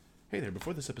Hey there,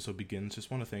 before this episode begins, just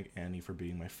want to thank Annie for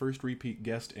being my first repeat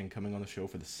guest and coming on the show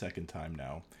for the second time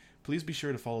now. Please be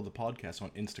sure to follow the podcast on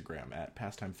Instagram at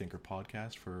Pastime Thinker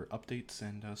Podcast for updates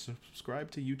and subscribe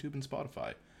to YouTube and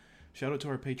Spotify. Shout out to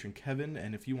our patron Kevin,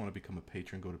 and if you want to become a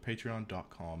patron, go to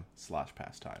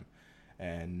patreon.com/pastime.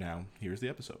 And now, here's the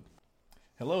episode.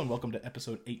 Hello and welcome to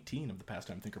episode 18 of the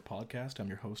Pastime Thinker Podcast. I'm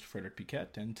your host, Frederick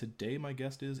Piquette, and today my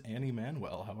guest is Annie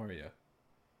Manuel. How are you?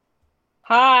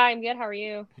 Hi, I'm good. How are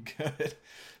you? Good.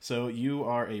 So you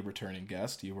are a returning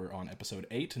guest. You were on episode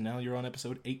 8, and now you're on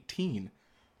episode 18.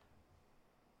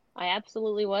 I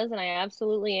absolutely was, and I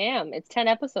absolutely am. It's 10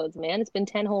 episodes, man. It's been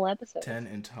 10 whole episodes. 10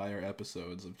 entire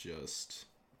episodes of just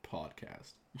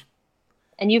podcast.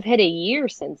 And you've hit a year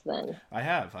since then. I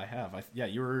have.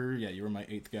 You were my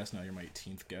 8th guest. Now you're my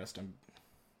 18th guest. I'm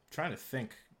trying to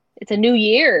think. It's a new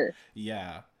year.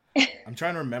 Yeah. I'm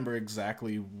trying to remember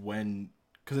exactly when,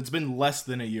 because it's been less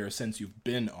than a year since you've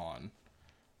been on.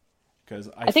 Because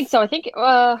I think so. I think,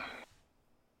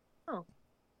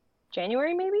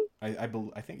 January maybe? I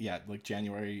think, yeah, like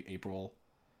January, April.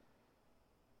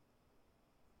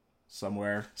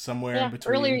 Somewhere yeah, in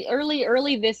between.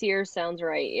 Early this year sounds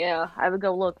right. Yeah, I would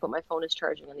go look, but my phone is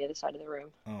charging on the other side of the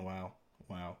room. Oh,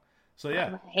 wow. So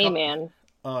yeah. Hey, man.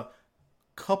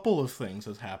 Couple of things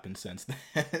has happened since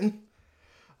then.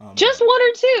 Just one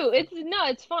or two.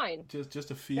 It's fine.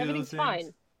 Just a few. Everything's things.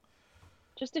 fine.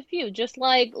 Just a few. Just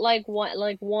like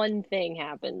one thing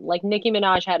happened. Like Nicki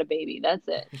Minaj had a baby. That's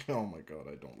it. Oh my god,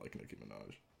 I don't like Nicki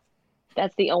Minaj.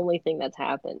 That's the only thing that's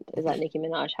happened, is that Nicki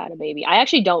Minaj had a baby. I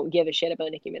actually don't give a shit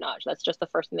about Nicki Minaj. That's just the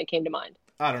first thing that came to mind.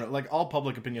 I don't know. Like, all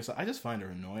public opinion aside, I just find her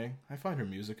annoying. I find her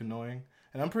music annoying.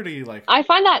 And I'm pretty, like... I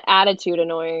find that attitude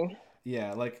annoying.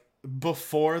 Yeah, like,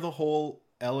 before the whole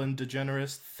Ellen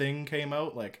DeGeneres thing came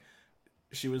out, like,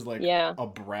 she was, like, a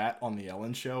brat on the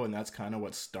Ellen show, and that's kind of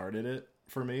what started it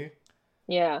for me.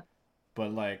 Yeah.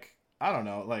 But, like, I don't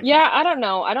know. Like... Yeah, I don't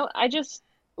know. I just...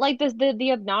 Like,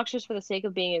 the obnoxious for the sake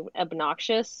of being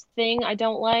obnoxious thing, I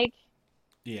don't like.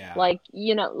 Yeah. Like,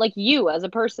 you know, like you as a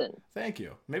person. Thank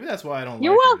you. Maybe that's why I don't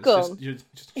You're like welcome. You're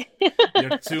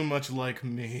too much like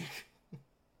me.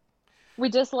 We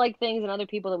just like things in other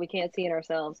people that we can't see in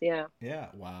ourselves, yeah. Yeah,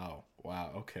 wow.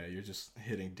 Okay, you're just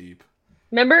hitting deep.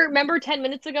 Remember 10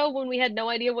 minutes ago when we had no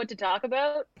idea what to talk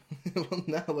about? Well,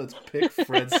 now let's pick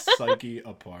Fred's psyche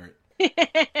apart.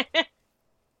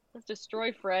 Let's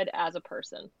destroy Fred as a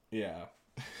person. Yeah.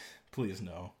 Please,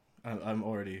 no. I'm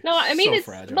already so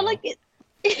fragile. But like,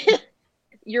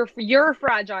 you're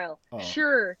fragile. Oh,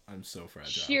 sure. I'm so fragile.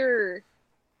 Sure.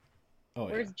 Oh,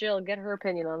 Where's yeah. Jill? Get her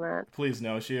opinion on that. Please,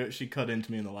 no. She cut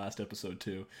into me in the last episode,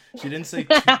 too. She didn't say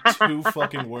two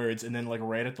fucking words, and then, like,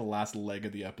 right at the last leg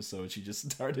of the episode, she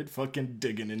just started fucking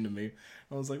digging into me.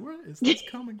 I was like, where is this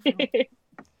coming from?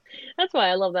 That's why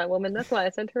I love that woman. That's why I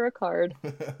sent her a card.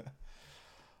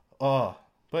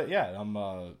 But yeah,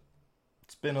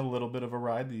 it's been a little bit of a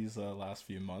ride these last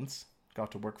few months.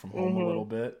 Got to work from home a little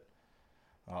bit.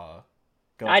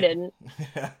 Didn't.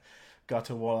 Got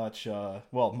to watch,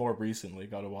 more recently,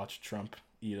 got to watch Trump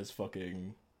eat his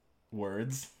fucking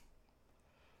words.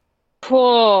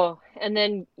 Oh, and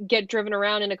then get driven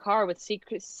around in a car with 6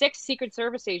 Secret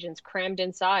Service agents crammed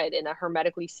inside in a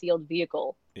hermetically sealed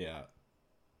vehicle. Yeah.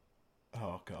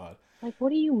 Oh, God. Like, what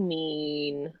do you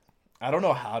mean? I don't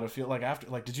know how to feel. Like, after,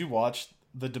 like, did you watch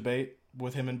the debate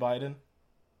with him and Biden?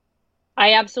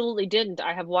 I absolutely didn't.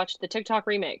 I have watched the TikTok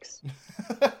remakes.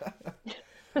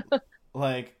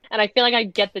 Like, and I feel like I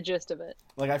get the gist of it.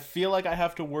 Like, I feel like I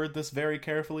have to word this very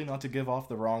carefully not to give off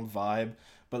the wrong vibe,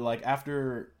 but, like,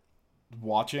 after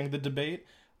watching the debate,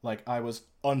 like, I was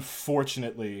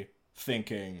unfortunately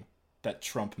thinking that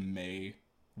Trump may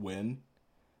win,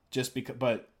 just because,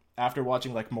 but after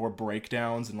watching, like, more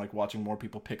breakdowns and, like, watching more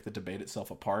people pick the debate itself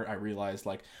apart, I realized,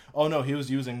 like, oh no, he was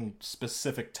using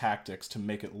specific tactics to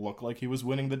make it look like he was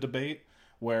winning the debate.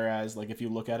 Whereas, like, if you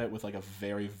look at it with, like, a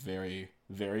very, very,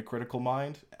 very critical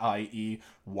mind, i.e.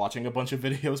 watching a bunch of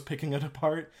videos picking it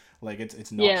apart, like,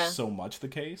 it's not so much the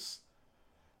case.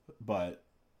 But...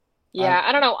 Yeah,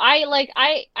 I don't know.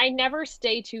 I never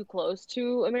stay too close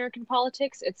to American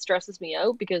politics. It stresses me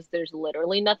out because there's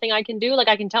literally nothing I can do. Like,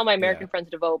 I can tell my American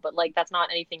friends to vote, but, like, that's not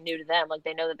anything new to them. Like,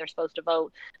 they know that they're supposed to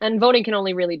vote. And voting can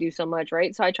only really do so much,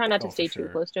 right? So I try not to stay too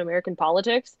close to American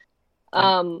politics.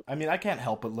 I mean, I can't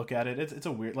help but look at it. It's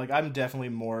a weird, like, I'm definitely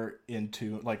more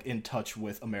into, like, in touch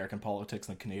with American politics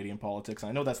than Canadian politics.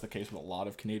 I know that's the case with a lot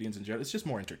of Canadians in general. It's just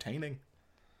more entertaining.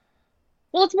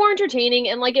 Well, it's more entertaining,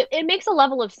 and, like, it makes a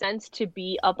level of sense to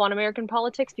be up on American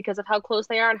politics because of how close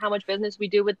they are and how much business we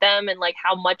do with them and, like,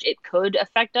 how much it could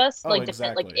affect us. Oh, like,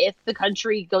 exactly. Like, if the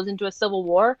country goes into a civil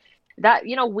war, that,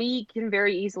 we can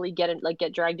very easily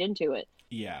get dragged into it.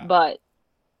 Yeah. But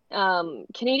I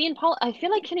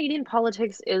feel like Canadian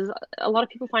politics is, a lot of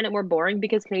people find it more boring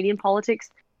because Canadian politics,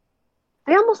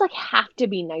 they almost like have to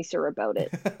be nicer about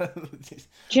it.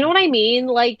 Do you know what I mean?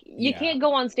 Like, you can't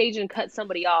go on stage and cut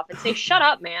somebody off and say, shut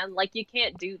up, man. Like, you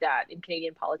can't do that in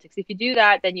Canadian politics. If you do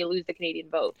that, then you lose the Canadian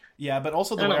vote. Yeah, but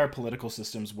also the way our political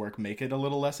systems work make it a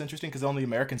little less interesting, because on the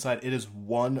American side, it is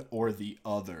one or the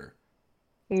other.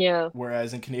 Yeah.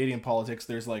 Whereas in Canadian politics,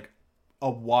 there's like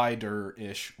a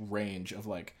wider-ish range of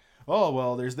like, oh,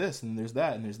 well, there's this and there's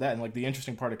that and there's that. And like the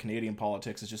interesting part of Canadian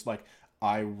politics is just like,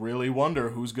 I really wonder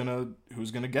who's gonna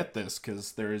get this,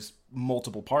 because there's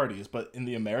multiple parties. But in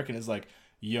the American, it's like,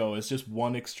 yo, it's just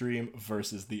one extreme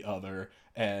versus the other.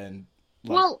 And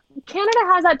like, well, Canada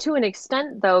has that to an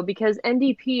extent though, because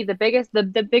NDP, the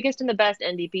biggest and the best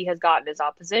NDP has gotten is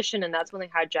opposition, and that's when they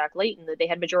had Jack Layton. They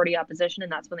had majority opposition,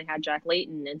 and that's when they had Jack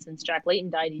Layton. And since Jack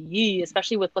Layton died,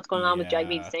 especially with what's going on with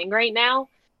Jagmeet Singh right now.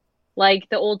 Like,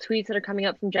 the old tweets that are coming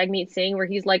up from Jagmeet Singh where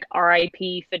he's like,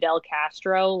 R.I.P. Fidel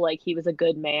Castro, like, he was a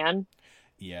good man.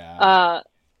 Yeah.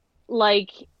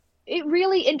 Like, it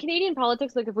really, in Canadian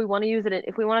politics, like, if we want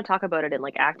to talk about it in,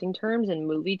 like, acting terms and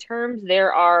movie terms,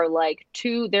 there are the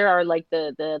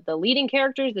leading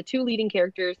characters, the two leading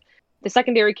characters, the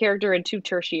secondary character, and two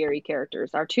tertiary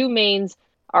characters. Our two mains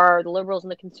are the Liberals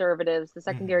and the Conservatives, the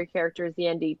secondary character is the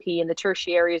NDP, and the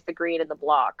tertiary is the Green and the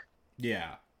Bloc.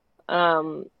 Yeah.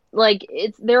 Like,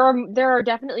 there are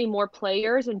definitely more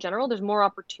players in general. There's more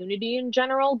opportunity in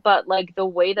general, but like the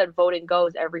way that voting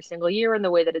goes every single year, and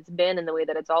the way that it's been, and the way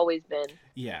that it's always been.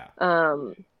 Yeah.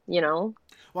 Well,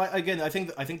 again, I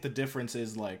think the difference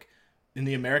is like in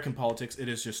the American politics, it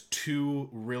is just two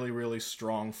really, really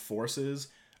strong forces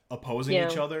opposing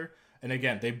each other. And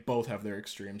again, they both have their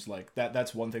extremes. Like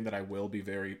that's one thing that I will be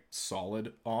very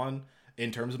solid on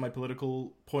in terms of my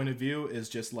political point of view is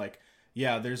just like,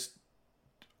 yeah, there's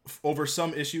over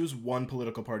some issues, one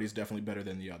political party is definitely better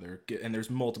than the other, and there's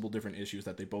multiple different issues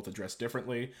that they both address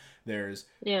differently. There's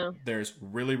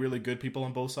really, really good people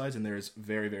on both sides, and there's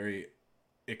very, very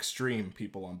extreme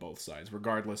people on both sides,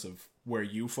 regardless of where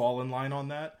you fall in line on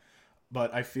that.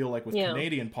 But I feel like with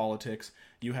Canadian politics,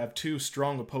 you have two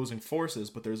strong opposing forces,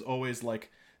 but there's always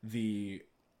like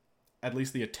at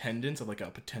least the attendance of like a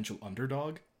potential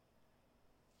underdog,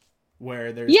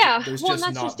 where there's just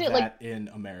not that in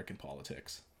American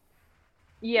politics.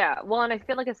 Yeah, well, and I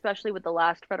feel like especially with the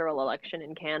last federal election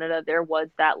in Canada, there was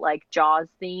that like Jaws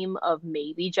theme of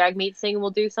maybe Jagmeet Singh will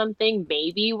do something,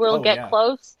 maybe we'll get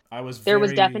close. There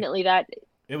was definitely that.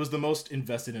 It was the most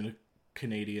invested in a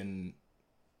Canadian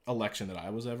election that I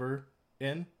was ever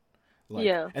in.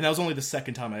 And that was only the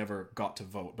second time I ever got to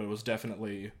vote, but it was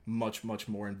definitely much, much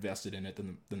more invested in it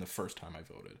than the first time I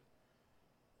voted.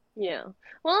 Yeah.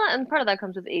 Well, and part of that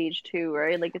comes with age too,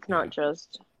 right? Like, it's not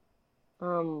just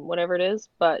whatever it is,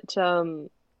 but I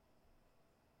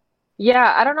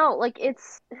don't know, like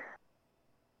it's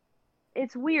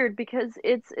weird because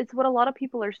it's what a lot of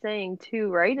people are saying too,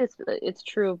 right? It's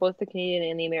true of both the Canadian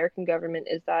and the American government,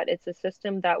 is that it's a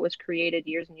system that was created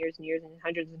years and years and years and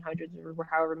hundreds or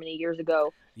however many years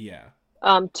ago. Yeah.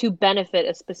 To benefit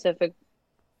a specific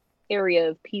area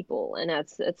of people, and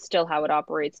that's still how it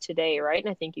operates today, right? And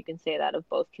I think you can say that of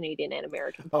both Canadian and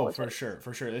American politics.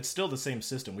 For sure. It's still the same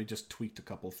system. We just tweaked a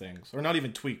couple things, or not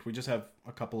even tweaked. We just have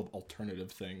a couple of alternative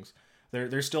things.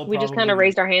 They're still. We just kind of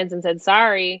raised our hands and said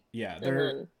sorry. Yeah,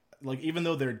 they're like, even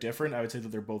though they're different, I would say that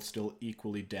they're both still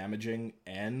equally damaging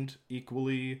and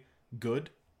equally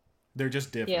good. They're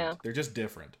just different. Yeah. They're just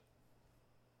different.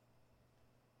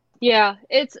 Yeah,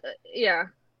 it's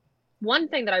one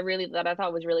thing that I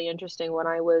thought was really interesting when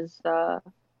I was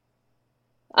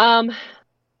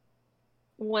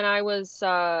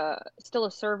still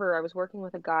a server, I was working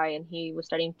with a guy and he was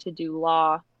studying to do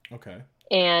law. Okay.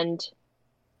 And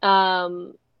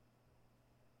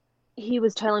he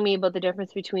was telling me about the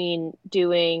difference between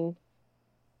doing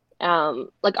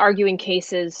like arguing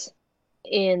cases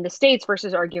in the States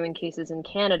versus arguing cases in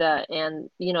Canada, and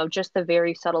just the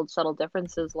very subtle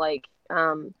differences, like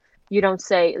you don't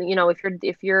say,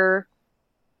 if you're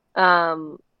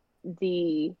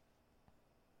the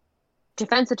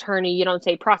defense attorney, you don't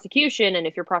say prosecution, and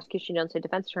if you're prosecution, you don't say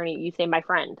defense attorney, you say my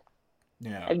friend.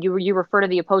 Yeah. You refer to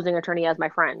the opposing attorney as my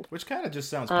friend. Which kind of just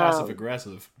sounds passive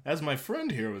aggressive, as my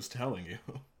friend here was telling you.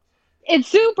 It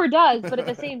super does, but at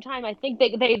the same time, I think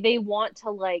they want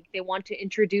to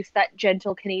introduce that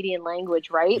gentle Canadian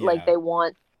language, right? Yeah. Like they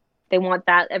want They want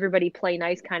that everybody play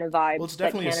nice kind of vibe Well, it's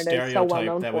that definitely a Canada is so well stereotype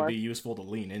known that for. would be useful to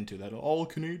lean into. That all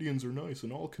Canadians are nice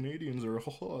and all Canadians are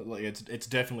like it's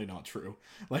definitely not true.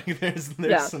 Like there's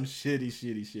Yeah. some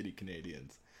shitty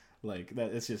Canadians. Like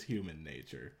that, it's just human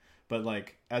nature. But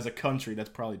like as a country, that's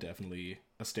probably definitely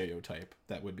a stereotype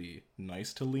that would be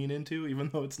nice to lean into, even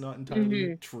though it's not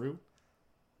entirely true.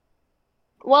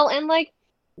 Well, and like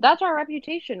that's our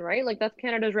reputation, right? Like that's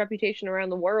Canada's reputation around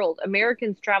the world.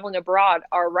 Americans traveling abroad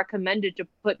are recommended to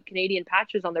put Canadian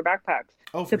patches on their backpacks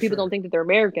Oh, so for people sure. don't think that they're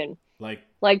American. Like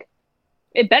Like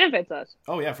it benefits us.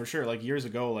 oh yeah, for sure. Like years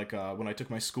ago, like when I took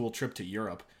my school trip to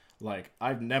Europe, like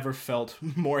I've never felt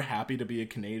more happy to be a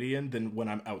Canadian than when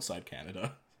I'm outside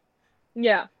Canada.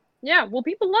 Yeah. Yeah, well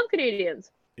people love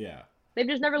Canadians. Yeah. They've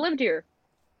just never lived here.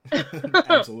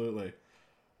 Absolutely.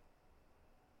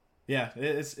 Yeah,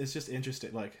 it's just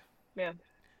interesting. Like, Yeah.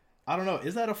 I don't know,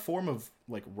 is that a form of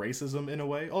like racism in a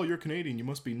way? Oh, you're Canadian, you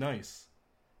must be nice.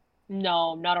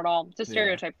 No, not at all. It's a Yeah,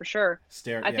 stereotype for sure.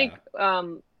 I yeah, think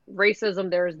racism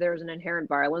there's an inherent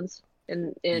violence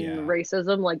in yeah.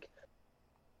 racism. Like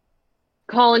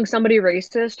calling somebody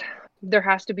racist, there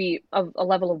has to be a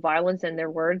level of violence in their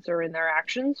words or in their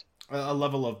actions. A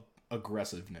level of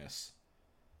aggressiveness.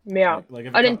 Yeah. Like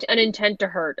if it comes, An intent to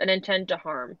hurt, an intent to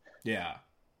harm. yeah,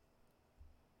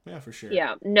 yeah, for sure.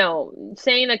 Yeah. No,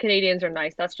 saying that Canadians are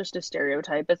nice, that's just a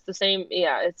stereotype. It's the same,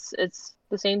 yeah, it's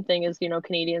the same thing as,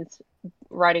 Canadians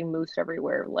riding moose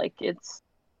everywhere. Like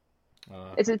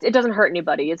Uh, it doesn't hurt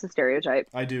anybody. It's a stereotype.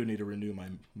 I do need to renew my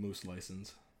moose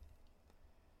license.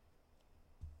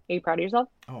 Are you proud of yourself?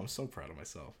 Oh, I'm so proud of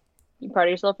myself. You proud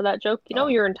of yourself for that joke? You know Oh,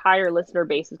 your entire listener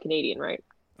base is Canadian, right?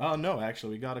 oh no,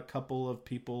 actually, we got a couple of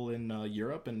people in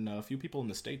Europe and a few people in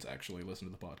the States actually listen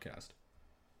to the podcast.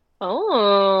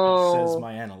 Says Oh.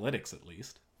 my analytics, at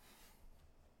least.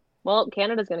 Well,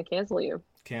 Canada's gonna cancel you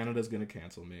Canada's gonna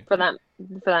cancel me. for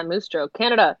that moose joke.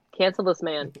 Canada, cancel this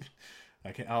man.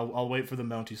 I can. I'll wait for the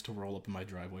Mounties to roll up in my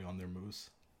driveway on their moose.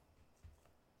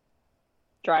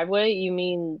 Driveway? You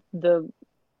mean the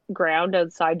ground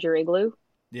outside your igloo?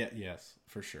 Yeah. Yes,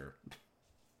 for sure.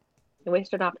 You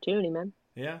wasted an opportunity, man.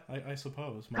 Yeah, I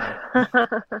suppose my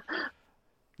the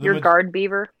Your guard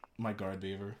beaver. my guard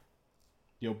beaver.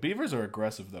 Yo, beavers are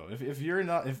aggressive though. If you're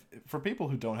not if for people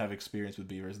who don't have experience with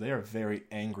beavers, they are very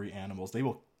angry animals. They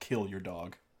will kill your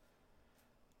dog.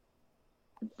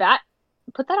 That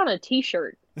put that on a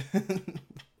t-shirt.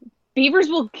 Beavers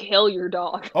will kill your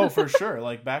dog. Oh, for sure.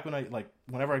 Like back when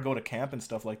whenever I go to camp and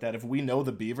stuff like that, if we know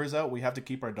the beaver's out, we have to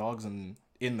keep our dogs in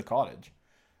the cottage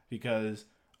because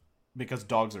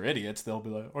dogs are idiots. They'll be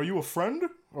like, "Are you a friend?"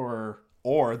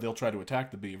 or they'll try to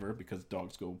attack the beaver because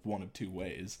dogs go one of two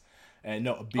ways. And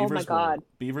no, Oh my God.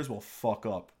 beavers will fuck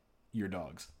up your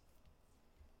dogs.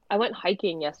 I went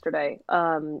hiking yesterday,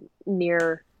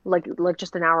 near like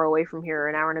just an hour away from here,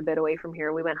 an hour and a bit away from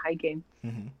here. We went hiking.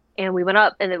 Mm-hmm. And we went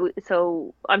up, and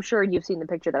so I'm sure you've seen the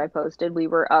picture that I posted. We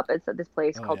were up at this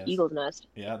place Oh called yes, Eagle's Nest,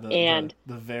 yeah. and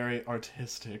The very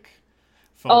artistic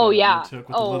oh photo that yeah, you took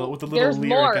oh with the little there's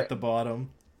lyric more. at the bottom.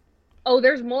 Oh,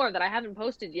 there's more that I haven't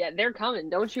posted yet. They're coming.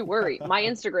 Don't you worry. My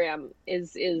Instagram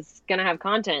is gonna have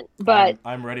content, but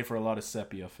I'm ready for a lot of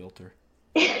sepia filter.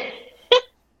 who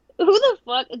the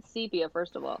fuck is sepia?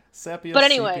 First of all, Sepia, but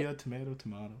anyway, sepia,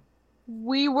 tomato.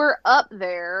 we were up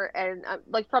there, and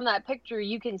like from that picture,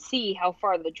 you can see how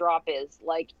far the drop is.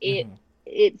 Like Mm-hmm.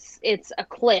 it's a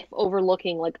cliff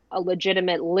overlooking like a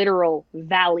legitimate, literal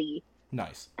valley.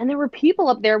 Nice. And there were people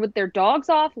up there with their dogs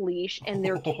off leash and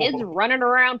their kids running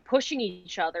around pushing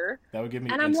each other. That would give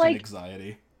me And I'm instant like,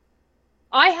 anxiety.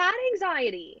 I had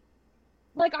anxiety.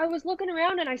 Like I was looking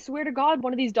around and I swear to God,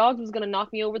 one of these dogs was gonna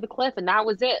knock me over the cliff, and that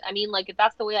was it. I mean, like if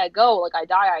that's the way I go, like I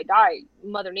die, I die.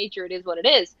 Mother Nature, it is what it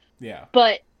is. Yeah.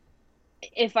 But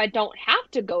if I don't have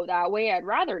to go that way, I'd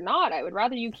rather not. I would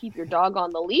rather you keep your dog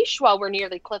on the leash while we're near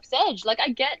the cliff's edge. Like I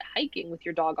get hiking with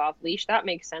your dog off leash. That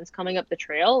makes sense. Coming up the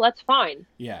trail, that's fine.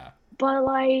 Yeah. But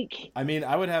like, I mean,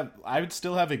 I would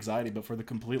still have anxiety, but for the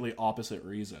completely opposite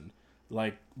reason.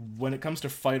 Like when it comes to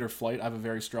fight or flight, I have a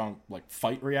very strong like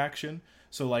fight reaction.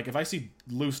 So like if I see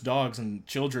loose dogs and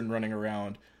children running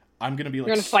around, I'm gonna be like,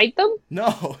 you're gonna fight them?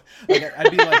 No, like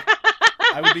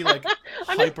I would be like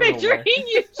I'm just hyper aware. picturing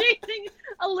you chasing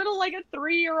a little like a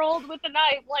 3-year-old with a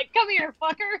knife. Like, come here,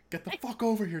 fucker. Get the fuck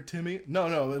over here, Timmy.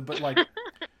 No, but like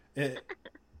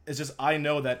it's just I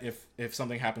know that if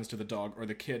something happens to the dog or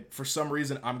the kid, for some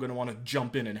reason I'm gonna want to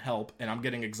jump in and help, and I'm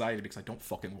getting anxiety because I don't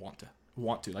fucking want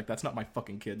to. Like that's not my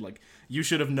fucking kid. Like you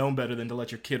should have known better than to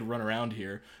let your kid run around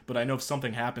here. But I know if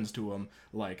something happens to him,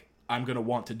 like I'm gonna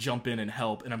want to jump in and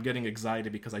help, and I'm getting anxiety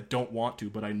because I don't want to,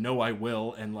 but I know I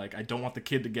will, and like I don't want the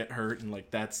kid to get hurt, and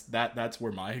like that's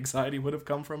where my anxiety would have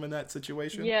come from in that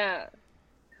situation. Yeah.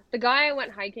 The guy I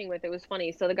went hiking with, it was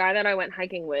funny. So the guy that I went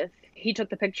hiking with, he took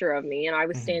the picture of me, and I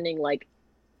was standing like,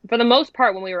 for the most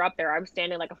part, when we were up there, I was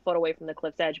standing like a foot away from the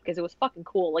cliff's edge because it was fucking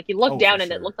cool. Like you look down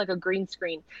and it looked like a green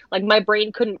screen. Like my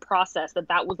brain couldn't process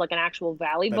that was like an actual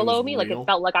valley below me. Like it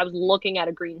felt like I was looking at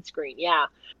a green screen. Yeah.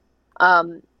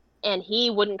 And he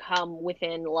wouldn't come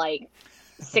within like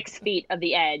 6 feet of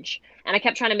the edge, and I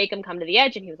kept trying to make him come to the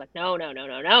edge, and he was like, no.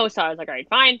 So I was like, all right,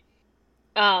 fine.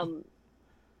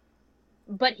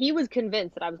 But he was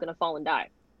convinced that I was going to fall and die.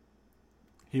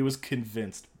 He was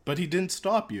convinced, but he didn't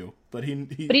stop you. But he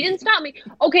didn't stop me.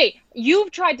 Okay,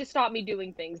 you've tried to stop me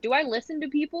doing things. Do I listen to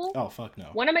people? Oh, fuck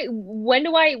no. When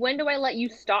do I let you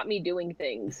stop me doing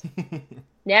things?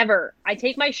 Never. I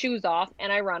take my shoes off and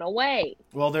I run away.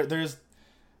 Well, there's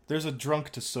a drunk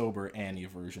to sober Annie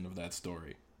version of that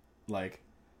story. Like,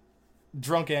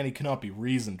 drunk Annie cannot be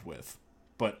reasoned with,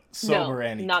 but sober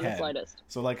Annie not can. in the slightest.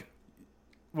 So like,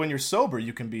 when you're sober,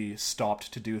 you can be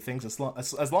stopped to do things as long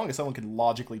as someone can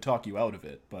logically talk you out of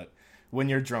it. But when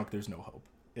you're drunk, there's no hope.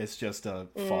 It's just a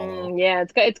follow. Yeah,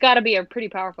 it's got to be a pretty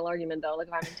powerful argument, though. Like,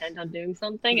 if I'm intent on doing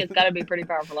something, it's got to be a pretty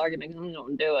powerful argument because I'm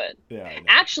going to do it. Yeah.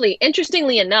 Actually,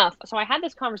 interestingly enough, so I had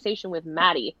this conversation with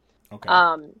Maddie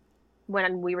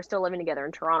when we were still living together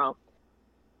in Toronto.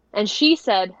 And she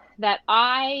said that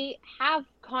I have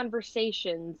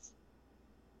conversations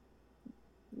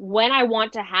when I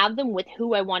want to have them with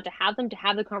who I want to have them to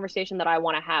have the conversation that I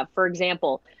want to have. For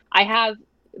example, I have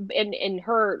in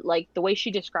her, like the way she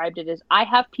described it is I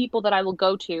have people that I will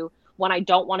go to when I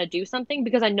don't want to do something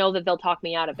because I know that they'll talk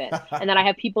me out of it. And then I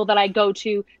have people that I go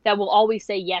to that will always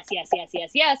say yes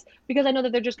because I know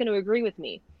that they're just going to agree with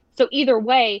me. So either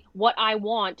way, what I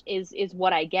want is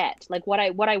what I get. Like what I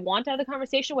want out of the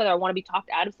conversation, whether I want to be talked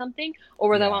out of something or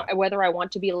whether I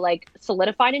want to be like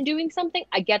solidified in doing something,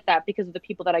 I get that because of the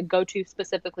people that I go to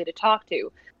specifically to talk to.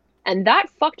 And that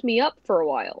fucked me up for a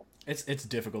while. It's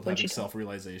difficult having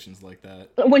self-realizations like that.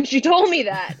 When she told me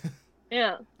that.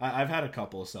 Yeah. I've had a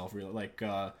couple of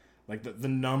like the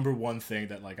number one thing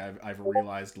that like I've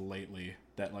realized lately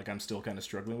that like I'm still kind of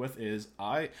struggling with is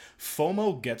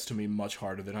FOMO gets to me much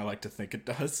harder than I like to think it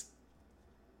does.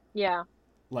 Yeah.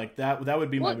 Like that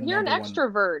would be my number one. You're an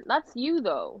extrovert. That's you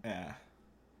though. Yeah.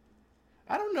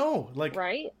 I don't know. Like,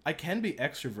 right? I can be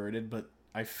extroverted, but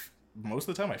most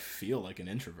of the time I feel like an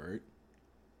introvert.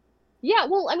 Yeah,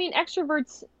 well, I mean,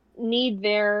 extroverts need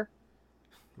their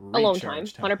alone time,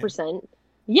 100%.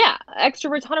 Yeah,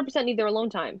 extroverts 100% need their alone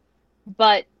time.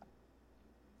 But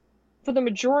for the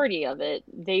majority of it,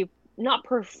 they not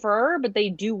prefer, but they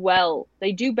do well.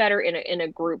 They do better in a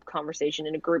group conversation,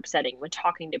 in a group setting when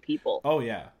talking to people. Oh,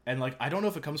 yeah. And, like, I don't know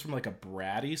if it comes from, like, a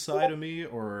bratty side of me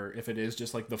or if it is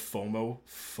just, like, the FOMO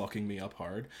fucking me up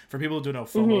hard. For people who don't know,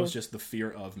 FOMO is just the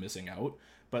fear of missing out.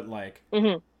 But, like...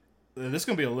 This is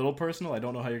going to be a little personal. I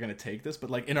don't know how you're going to take this, but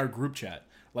like in our group chat,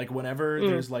 like whenever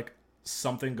there's like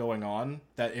something going on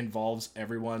that involves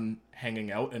everyone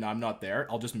hanging out and I'm not there,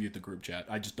 I'll just mute the group chat.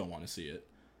 I just don't want to see it.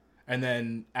 And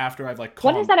then after I've like...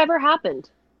 When has that ever happened?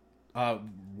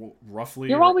 Roughly...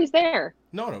 You're always there.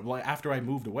 No, like after I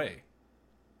moved away.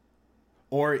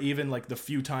 Or even like the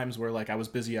few times where like I was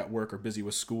busy at work or busy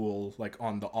with school, like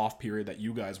on the off period that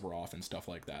you guys were off and stuff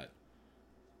like that.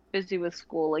 Busy with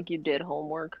school, like you did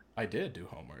homework. I did do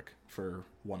homework for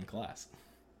one class.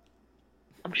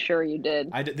 I'm sure you did.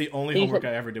 I did. The only homework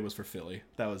I ever did was for Philly.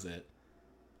 That was it.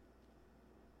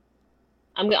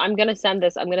 I'm gonna send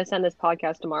this. I'm gonna send this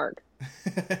podcast to Mark.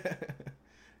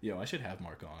 Yo, I should have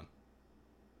Mark on.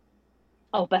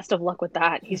 Oh, best of luck with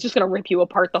that. He's just gonna rip you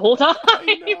apart the whole time.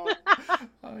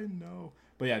 I know.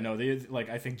 But yeah, no,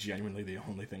 I think genuinely the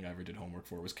only thing I ever did homework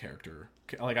for was character.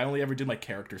 Like, I only ever did my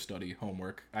character study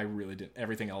homework. I really did.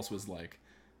 Everything else was, like,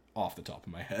 off the top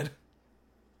of my head.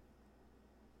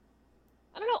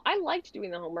 I don't know. I liked doing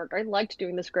the homework. I liked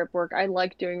doing the script work. I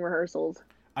liked doing rehearsals.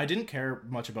 I didn't care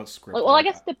much about script work. Well, I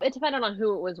guess it depended on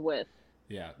who it was with.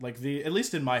 Yeah, like, at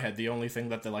least in my head, the only thing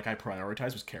that, I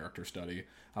prioritized was character study.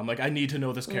 I'm like, I need to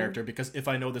know this character, because if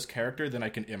I know this character, then I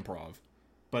can improv.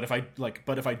 But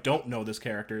if I don't know this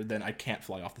character, then I can't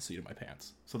fly off the seat of my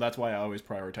pants. So that's why I always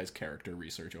prioritize character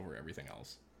research over everything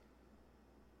else.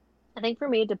 I think for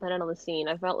me, it depended on the scene.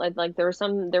 I felt like there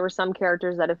were some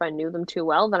characters that if I knew them too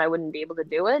well, then I wouldn't be able to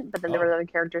do it. But then there were other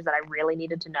characters that I really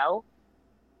needed to know.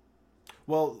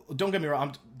 Well, don't get me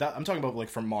wrong. I'm talking about like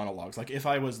for monologues. Like if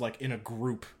I was like in a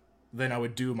group, then I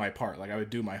would do my part. Like I would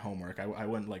do my homework. I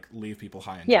wouldn't like leave people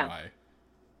high and dry.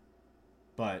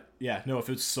 But yeah, no, if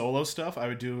it's solo stuff, I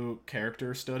would do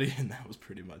character study, and that was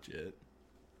pretty much it.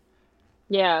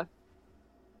 Yeah.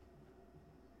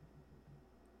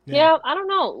 Yeah. Yeah, I don't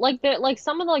know. Like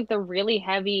some of the really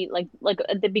heavy like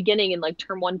at the beginning in like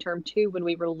term 1, term 2 when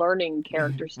we were learning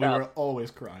character We stuff. were always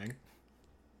crying.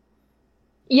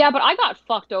 Yeah, but I got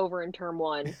fucked over in term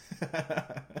 1.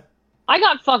 I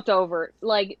got fucked over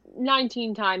like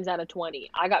 19 times out of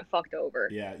 20. I got fucked over.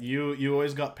 Yeah, you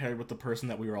always got paired with the person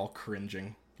that we were all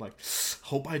cringing. Like,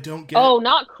 hope I don't get. Oh,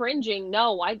 not cringing.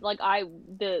 No, I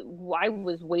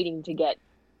was waiting to get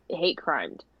hate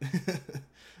crimed.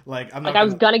 Like, I'm Like not I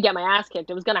was gonna. gonna get my ass kicked.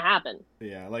 It was gonna happen.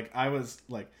 Yeah, like I was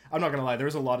like, I'm not gonna lie. There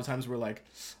was a lot of times where like,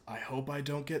 I hope I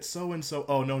don't get so and so.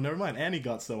 Oh no, never mind. Annie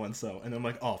got so and so, and I'm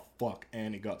like, oh fuck,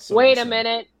 Annie got so. Wait a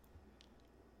minute.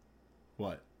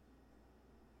 What?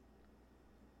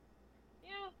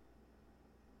 Yeah.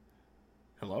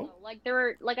 Hello? Like there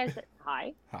were, like I said,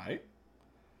 hi. Hi.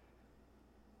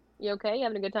 You okay? You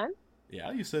having a good time?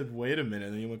 Yeah, you said wait a minute,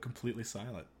 and then you went completely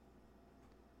silent.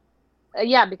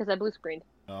 Yeah, because I blue screened.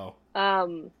 Oh.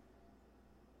 Um,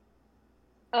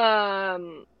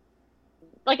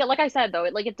 like I said though,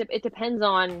 it depends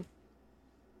on.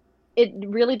 It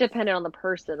really depended on the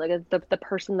person, like the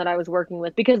person that I was working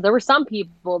with, because there were some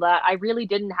people that I really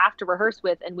didn't have to rehearse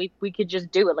with, and we could just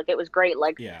do it. Like it was great.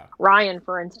 Like Yeah. Ryan,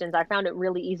 for instance, I found it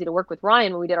really easy to work with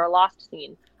Ryan when we did our Lost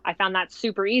scene. I found that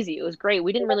super easy. It was great.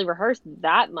 We didn't really rehearse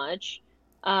that much,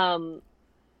 but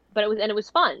it was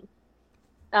fun.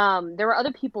 There were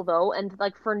other people though, and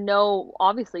like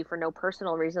obviously for no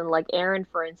personal reason, like Aaron,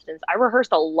 for instance, I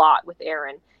rehearsed a lot with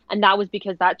Aaron, and that was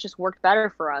because that just worked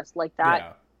better for us. Like that.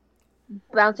 Yeah.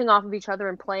 Bouncing off of each other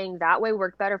and playing that way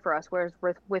worked better for us. Whereas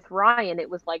with Ryan, it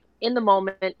was like in the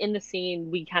moment, in the scene,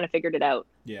 we kind of figured it out.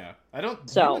 Yeah. I don't.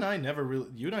 So you and I never really.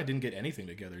 You and I didn't get anything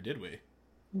together, did we?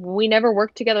 we never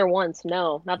worked together once.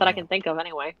 No, not that I No. can think of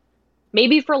anyway.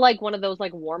 Maybe for like one of those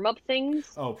like warm up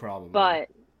things, Oh, probably. but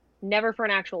never for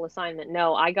an actual assignment.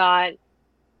 No, I got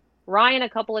Ryan a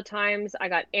couple of times. I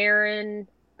got Aaron.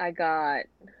 I got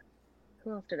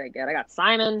who else did I get? I got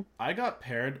Simon. I got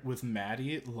paired with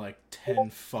Maddie like 10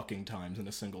 fucking times in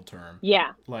a single term.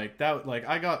 Yeah. Like that, like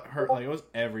I got her, like it was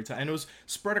every time, and it was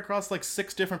spread across like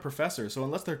 6 different professors. So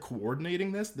unless they're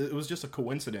coordinating this, it was just a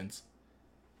coincidence.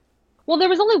 Well, there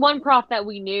was only one prof that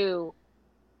we knew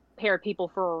paired people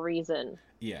for a reason.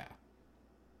 Yeah.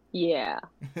 Yeah.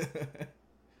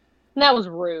 That was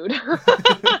rude.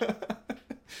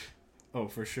 Oh,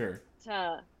 for sure.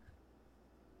 uh,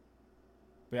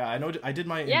 But yeah, I know. I did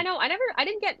my. yeah, no, I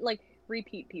didn't get like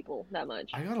repeat people that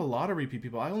much. I got a lot of repeat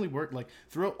people. I only worked like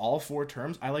throughout all 4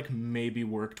 terms. I like maybe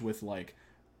worked with like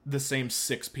the same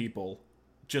 6 people,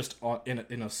 just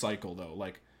in a cycle though.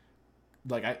 Like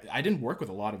I didn't work with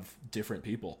a lot of different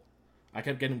people. I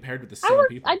kept getting paired with the same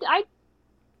people.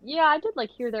 Yeah, I did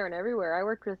like here, there, and everywhere. I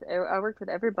worked with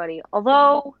everybody.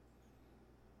 Although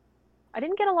I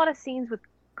didn't get a lot of scenes with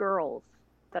girls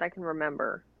that I can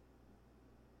remember.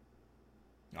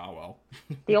 Oh well.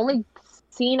 The only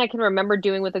scene I can remember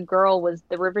doing with a girl was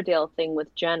the Riverdale thing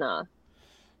with Jenna.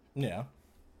 Yeah.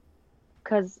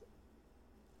 Because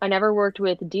I never worked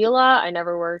with Dila. I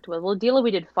never worked with Dila.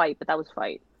 We did fight, but that was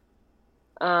fight.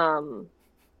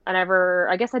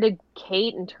 I guess I did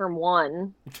Kate in term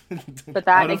 1, but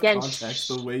that Out of again. context,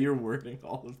 the way you're wording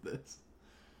all of this.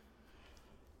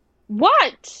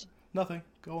 What? Nothing.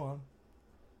 Go on.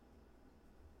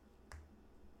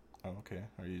 Oh, okay.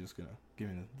 Are you just gonna give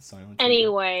me the silent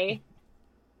Anyway.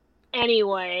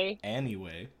 Anyway.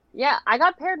 Yeah, I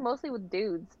got paired mostly with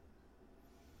dudes.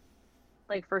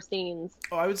 Like for scenes.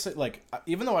 Oh, I would say like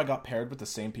even though I got paired with the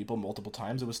same people multiple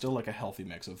times, it was still like a healthy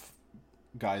mix of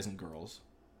guys and girls.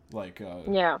 Like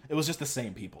Yeah. it was just the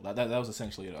same people. That was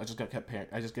essentially it. I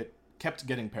just kept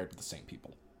getting paired with the same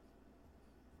people.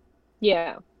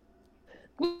 Yeah.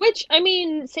 Which, I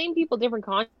mean, same people, different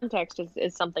context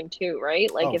is something too,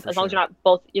 right? Like, Oh, as for long as sure. you're not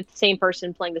both, you're the same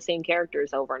person playing the same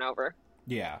characters over and over.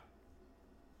 Yeah.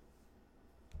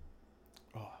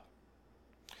 Oh.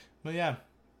 But yeah.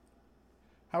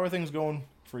 How are things going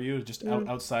for you? Just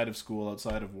outside of school,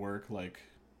 outside of work, like,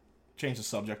 change the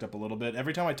subject up a little bit.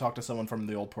 Every time I talk to someone from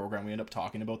the old program, we end up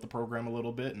talking about the program a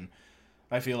little bit, and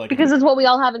I feel like... Because it's what we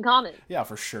all have in common. Yeah,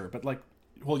 for sure. But, like,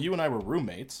 well, you and I were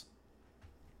roommates.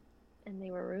 And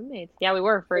they were roommates. Yeah, we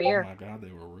were for a year. Oh my god,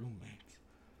 they were roommates.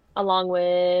 Along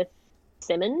with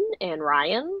Simon and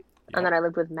Ryan. Yep. And then I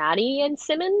lived with Maddie and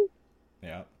Simon.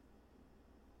 Yeah.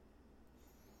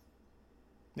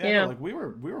 Yeah. No, like we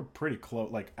were pretty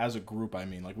close. Like as a group, I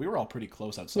mean, like we were all pretty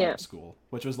close outside Yeah. of school,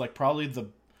 which was like probably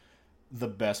the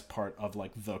best part of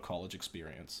like the college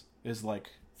experience is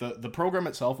like the program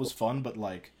itself was fun, but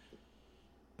like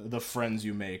the friends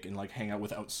you make and like hang out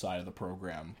with outside of the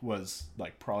program was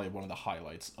like probably one of the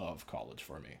highlights of college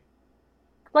for me.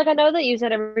 Like, I know that you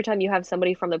said every time you have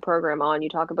somebody from the program on, you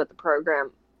talk about the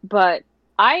program, but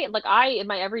in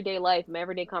my everyday life, my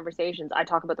everyday conversations, I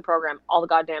talk about the program all the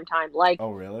goddamn time. Like,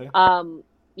 Oh, really?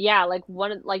 yeah,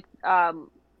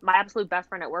 my absolute best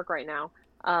friend at work right now,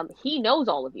 he knows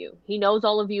all of you. He knows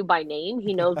all of you by name.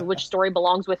 He knows which story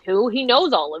belongs with who. He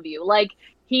knows all of you. I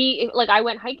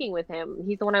went hiking with him.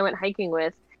 He's the one I went hiking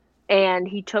with. And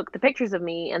he took the pictures of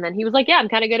me, and then he was like, yeah, I'm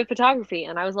kind of good at photography.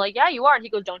 And I was like, yeah, you are. And he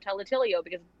goes, don't tell Attilio,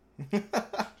 because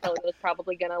Attilio's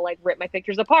probably going to, like, rip my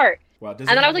pictures apart. Wow, and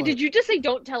then I was like, did you just say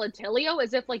don't tell Attilio,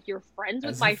 as if, like, you're friends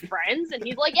with my friends? And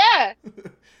he's like, yeah.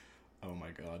 Oh,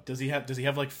 my God. Does he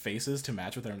have, like, faces to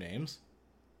match with their names?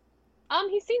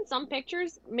 He's seen some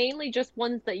pictures, mainly just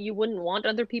ones that you wouldn't want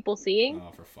other people seeing.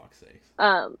 Oh, for fuck's sake.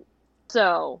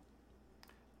 So.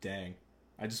 Dang.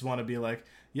 I just want to be like,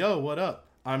 yo, what up?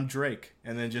 I'm Drake,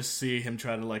 and then just see him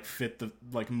try to like fit the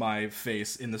like my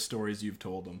face in the stories you've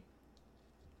told him.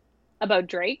 About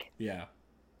Drake? Yeah.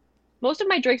 Most of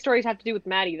my Drake stories have to do with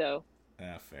Maddie, though.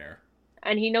 Fair.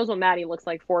 And he knows what Maddie looks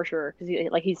like for sure,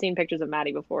 because he's seen pictures of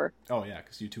Maddie before. Oh yeah,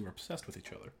 because you two are obsessed with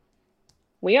each other.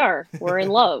 We are. We're in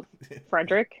love,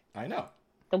 Frederick. I know.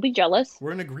 Don't be jealous.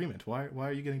 We're in agreement. Why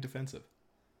are you getting defensive?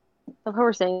 I love how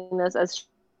we're saying this as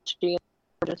she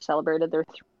just celebrated their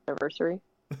 3rd anniversary.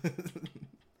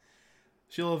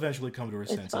 She'll eventually come to her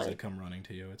senses and come running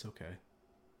to you. It's okay.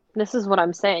 This is what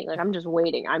I'm saying. Like, I'm just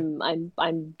waiting.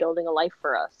 I'm building a life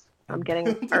for us. I'm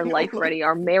getting our life ready,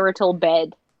 our marital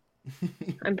bed.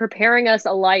 I'm preparing us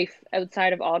a life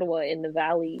outside of Ottawa in the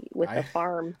valley with a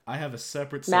farm. I have a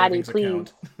separate Maddie, savings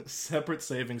account. Separate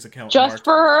savings account. Just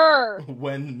for her!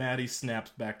 When Maddie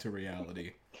snaps back to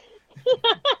reality.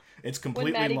 It's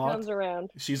completely when Maddie locked. Comes around.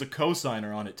 She's a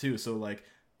co-signer on it too, so like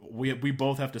we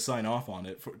both have to sign off on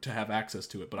it to have access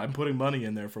to it. But I'm putting money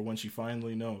in there for when she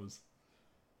finally knows.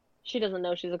 She doesn't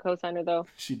know she's a co-signer, though.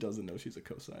 She doesn't know she's a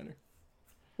co-signer.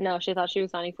 No, she thought she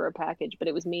was signing for a package, but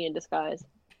it was me in disguise.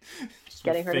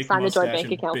 Getting her to sign the joint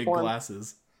bank account big form.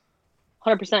 Glasses.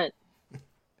 100%.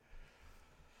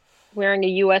 Wearing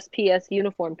a USPS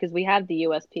uniform, because we have the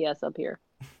USPS up here.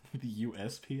 The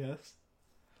USPS?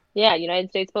 Yeah, United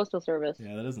States Postal Service.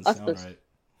 Yeah, that doesn't sound right.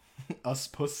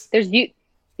 USPUS? There's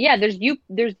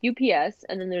UPS,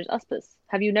 and then there's USPUS.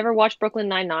 Have you never watched Brooklyn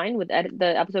Nine-Nine with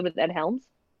the episode with Ed Helms?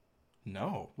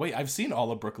 No. Wait, I've seen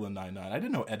all of Brooklyn Nine-Nine. I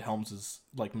didn't know Ed Helms has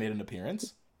like made an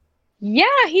appearance. Yeah,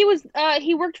 he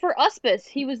worked for USPUS.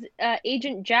 He was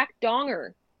Agent Jack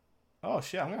Donger. Oh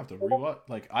shit, I'm gonna have to rewatch.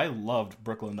 Like, I loved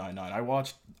Brooklyn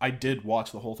Nine-Nine. I did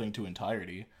watch the whole thing to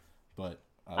entirety, but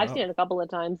I've seen it a couple of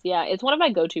times. Yeah, it's one of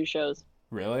my go-to shows.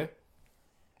 Really?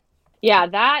 Yeah,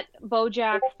 that,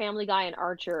 BoJack, Family Guy, and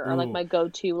Archer are like my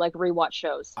go-to like rewatch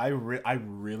shows. I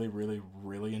really, really,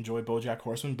 really enjoy BoJack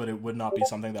Horseman, but it would not be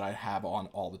something that I have on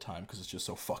all the time because it's just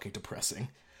so fucking depressing.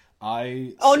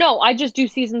 No, I just do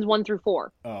seasons 1 through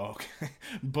 4. Oh, okay.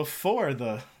 Before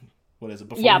the what is it?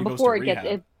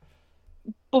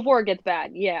 Before it gets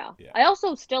bad. Yeah. I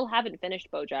also still haven't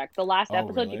finished BoJack. The last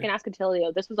episode, really? You can ask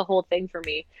Attilio. This was a whole thing for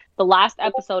me. The last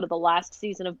episode of the last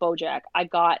season of BoJack, I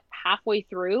got halfway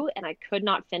through and I could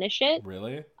not finish it.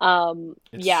 Really? It's so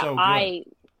good.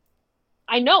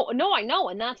 I know,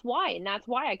 and that's why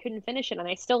I couldn't finish it, and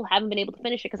I still haven't been able to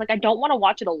finish it because like I don't want to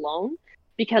watch it alone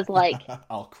because like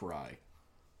I'll cry.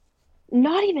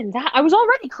 Not even that. I was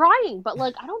already crying, but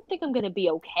like I don't think I'm gonna be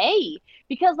okay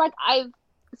because like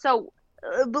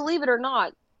believe it or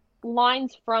not,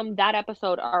 lines from that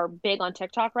episode are big on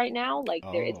TikTok right now. Like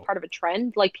it's part of a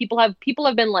trend. Like people have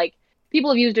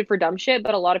used it for dumb shit,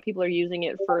 but a lot of people are using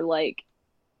it for like,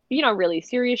 really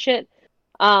serious shit.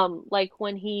 Like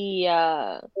when he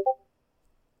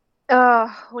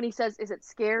says, "Is it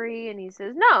scary?" and he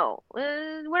says, "No,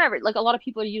 whatever." Like a lot of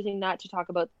people are using that to talk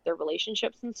about their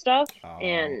relationships and stuff.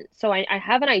 And so I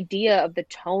have an idea of the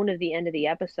tone of the end of the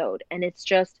episode, and it's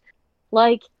just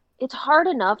like. It's hard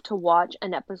enough to watch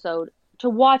an episode, to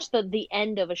watch the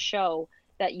end of a show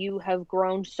that you have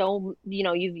grown so,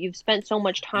 you've spent so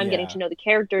much time getting to know the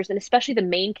characters, and especially the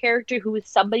main character who is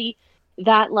somebody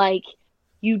that like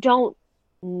you don't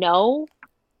know,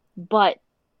 but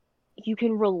you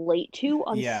can relate to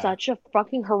on such a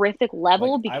fucking horrific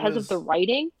level because of the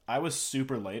writing. I was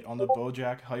super late on the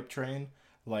BoJack hype train.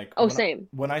 Like, same.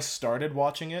 When I started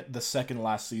watching it, the second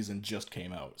last season just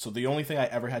came out. So the only thing I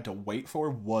ever had to wait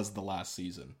for was the last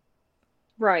season.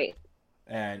 Right.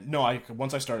 And no,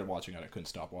 once I started watching it, I couldn't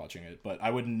stop watching it. But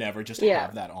I would never just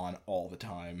have that on all the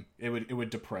time. It would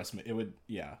depress me.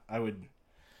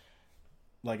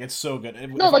 Like, it's so good.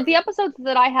 No, like the episodes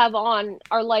that I have on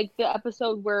are like the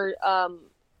episode where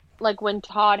like when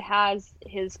Todd has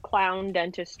his clown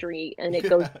dentistry and it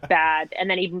goes bad, and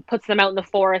then he puts them out in the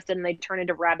forest and they turn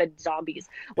into rabid zombies.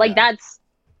 Like that's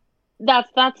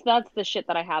the shit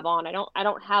that I have on. I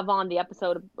don't have on the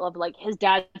episode of like his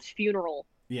dad's funeral.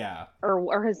 Yeah. Or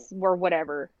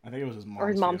whatever. I think it was his mom's or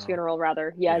his mom's funeral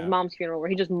rather. Yeah, Yeah. his mom's funeral where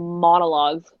he just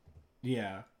monologues.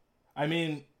 Yeah. I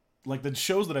mean, like the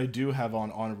shows that I do have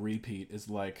on repeat is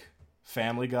like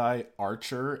Family Guy,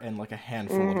 Archer, and like a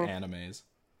handful of animes.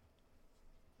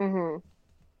 Mm-hmm.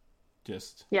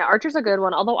 Just Yeah, Archer's a good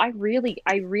one. Although I really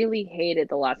hated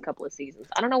the last couple of seasons.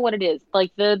 I don't know what it is.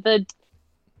 Like the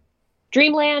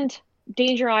Dreamland,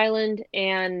 Danger Island,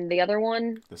 and the other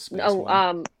one. the space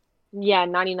one. Yeah,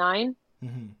 99.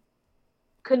 Mm-hmm.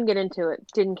 Couldn't get into it.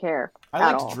 Didn't care. I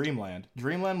liked all. Dreamland.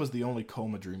 Dreamland was the only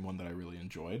Coma Dream one that I really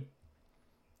enjoyed.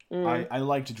 Mm. I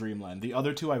liked Dreamland. The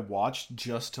other two I watched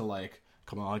just to like,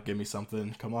 come on, give me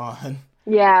something, come on.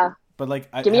 Yeah. But like,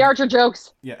 Give me Archer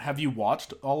jokes. Yeah, have you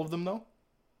watched all of them though?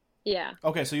 Yeah.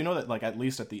 Okay, so you know that like at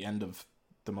least at the end of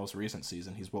the most recent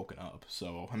season, he's woken up.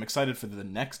 So I'm excited for the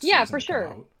next season for to sure.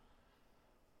 come out.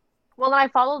 Well, I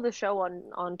follow the show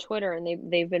on Twitter,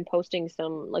 and they've been posting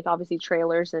some like obviously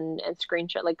trailers and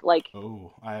screenshot like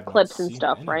Oh, I have clips not and seen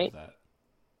stuff, any right? of that.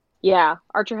 Yeah,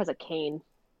 Archer has a cane.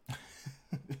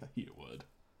 You would.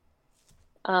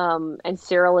 And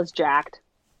Cyril is jacked.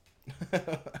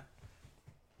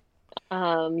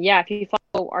 Yeah, if you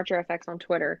follow Archer FX on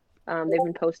Twitter, they've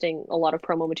been posting a lot of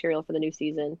promo material for the new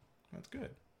season. That's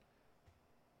good.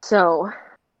 So,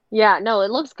 yeah, no,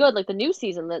 it looks good. Like the new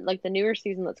season, the newer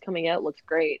season that's coming out looks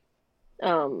great.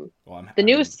 The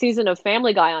newest season of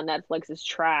Family Guy on Netflix is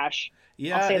trash.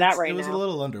 Yeah, I'll say that right now. It was a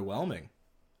little underwhelming.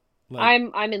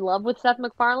 Like, I'm in love with Seth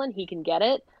MacFarlane. He can get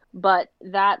it, but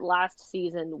that last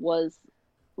season was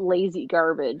lazy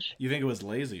garbage. You think it was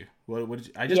lazy?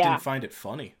 I just didn't find it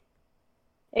funny.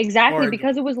 Exactly,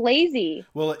 because it was lazy.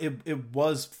 Well, it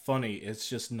was funny. It's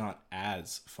just not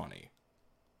as funny.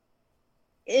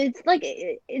 It's like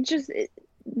the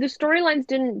storylines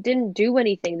didn't do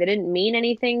anything. They didn't mean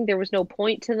anything. There was no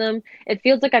point to them. It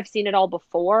feels like I've seen it all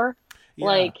before.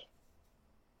 Yeah.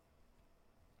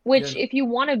 If you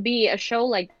want to be a show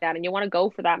like that and you want to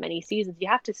go for that many seasons, you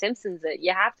have to Simpsons it.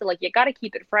 You have to you got to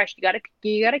keep it fresh. You got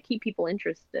to keep people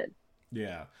interested.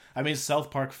 Yeah. I mean, South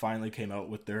Park finally came out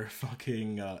with their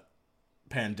fucking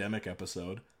pandemic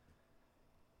episode.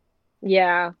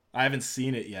 Yeah. I haven't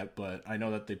seen it yet, but I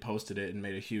know that they posted it and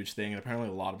made a huge thing, and apparently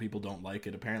a lot of people don't like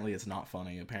it. Apparently it's not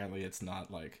funny. Apparently it's not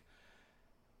like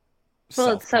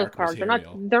it's South Park.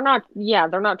 They're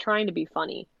not trying to be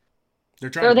funny.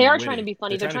 They are trying to be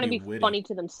funny. They're trying to be funny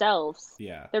to themselves.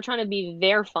 Yeah. They're trying to be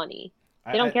their funny.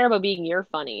 They don't care about being your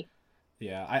funny.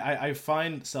 Yeah, I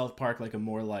find South Park like a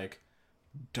more like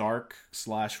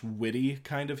dark/witty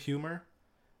kind of humor,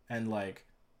 and like.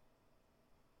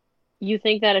 You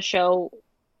think that a show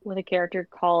with a character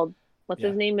called what's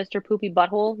his name, Mr. Poopy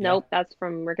Butthole? Yeah. Nope, that's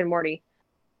from Rick and Morty.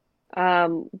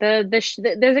 There's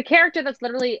a character that's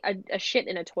literally a shit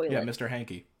in a toilet. Yeah, Mr.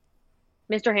 Hanky.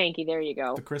 Mr. Hanky, there you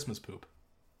go. The Christmas poop.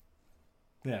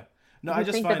 Yeah. No, I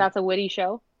just think that's a witty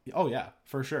show. Oh yeah,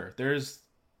 for sure.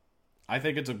 I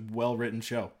think it's a well-written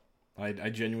show. I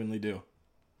genuinely do.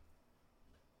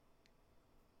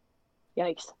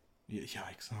 Yikes.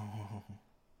 Yikes. Oh.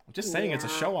 I'm just saying it's a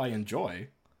show I enjoy.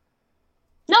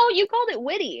 No, you called it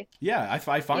witty. Yeah, I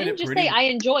find it pretty... You didn't just say I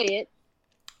enjoy it.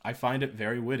 I find it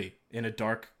very witty in a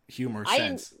dark humor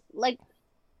sense.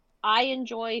 I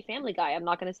enjoy Family Guy. I'm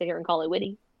not going to sit here and call it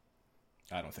witty.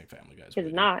 I don't think Family Guy's witty.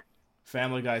 It's not.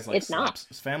 Family Guy's like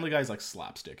Family Guy's like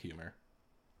slapstick humor.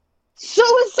 So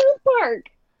is South Park.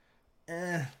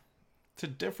 To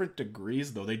different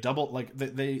degrees though. They double like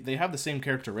they have the same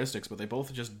characteristics, but they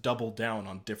both just double down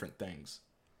on different things.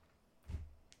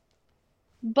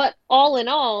 But all in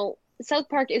all, South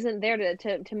Park isn't there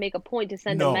to make a point, to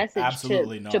send a message,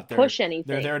 absolutely not. To push anything.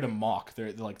 They're there to mock.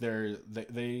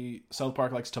 South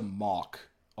Park likes to mock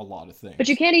a lot of things. But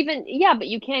you can't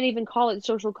even call it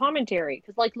social commentary,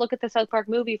 because look at the South Park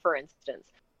movie, for instance.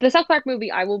 The South Park movie,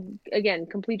 I will, again,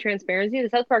 complete transparency, the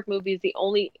South Park movie is the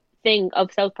only thing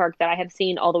of South Park that I have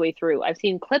seen all the way through. I've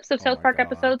seen clips of South Park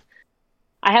episodes.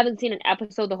 I haven't seen an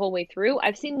episode the whole way through.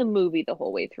 I've seen the movie the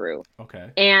whole way through. Okay.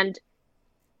 And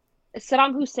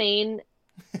Saddam Hussein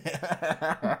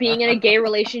being in a gay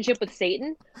relationship with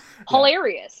Satan,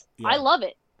 hilarious. Yeah. I love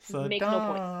it. Makes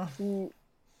no point.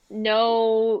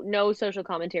 no social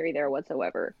commentary there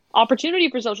whatsoever. Opportunity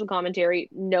for social commentary,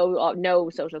 no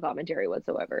social commentary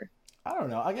whatsoever. I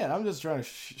don't know. Again, I'm just trying to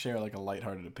share like a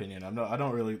lighthearted opinion. I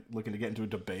don't really looking to get into a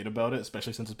debate about it,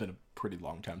 especially since it's been a pretty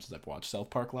long time since I've watched South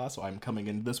Park last. So I'm coming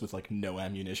into this with like no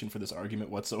ammunition for this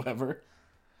argument whatsoever.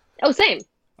 Oh, same.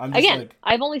 I'm just Again, like,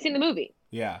 I've only seen the movie.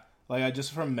 yeah, like I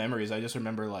just from memories, I just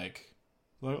remember like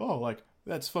oh, like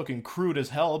that's fucking crude as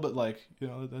hell, but like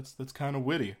that's kind of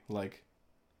witty. Like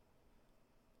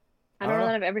I I don't don't know know.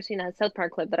 that I've ever seen a South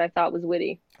Park clip that I thought was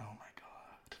witty. Oh my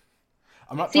god.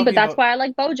 I'm not See, but talking that's about why I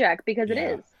like BoJack, because it yeah.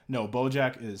 is. No,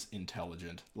 BoJack is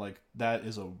intelligent. Like that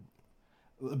is a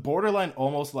borderline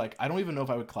almost like I don't even know if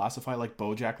I would classify like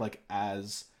BoJack like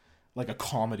as like a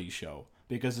comedy show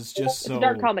because it's just It's a dark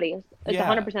so comedy. It's yeah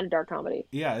 100% a dark comedy.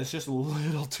 yeah it's just a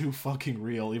little too fucking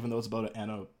real even though it's about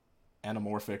an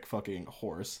anamorphic fucking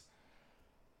horse.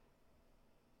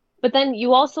 But then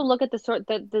you also look at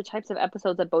the types of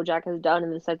episodes that BoJack has done,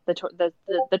 and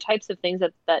the types of things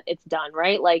that it's done,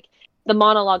 right? Like the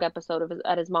monologue episode of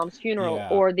at his mom's funeral, Yeah,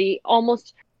 or the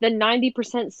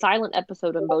 90% silent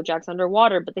episode of BoJack's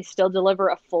Underwater, but they still deliver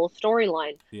a full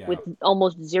storyline yeah, with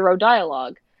almost zero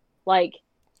dialogue. Like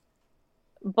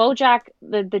BoJack,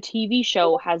 the TV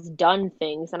show, has done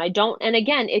things, and I don't. And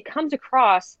again, it comes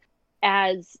across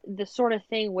as the sort of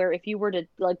thing where if you were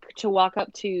to walk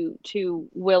up to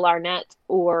Will Arnett,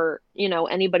 or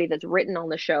anybody that's written on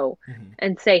the show, hmm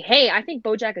and say, "Hey, I think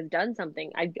BoJack has done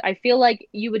something," I feel like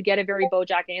you would get a very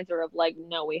BoJack answer of like,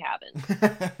 "No, we haven't."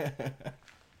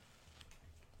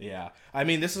 yeah. I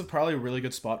mean, this is probably a really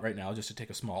good spot right now just to take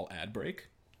a small ad break,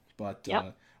 but Yep.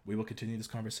 we will continue this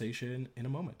conversation in a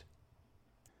moment.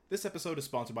 This episode is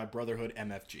sponsored by Brotherhood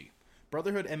MFG.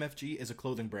 Brotherhood MFG is a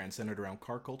clothing brand centered around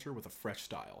car culture with a fresh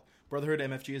style. Brotherhood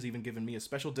MFG has even given me a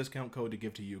special discount code to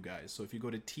give to you guys. So if you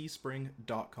go to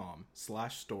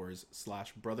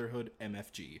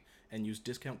teespring.com/stores/brotherhoodmfg and use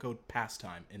discount code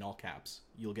PASTIME in all caps,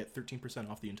 you'll get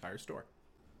 13% off the entire store.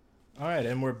 Alright,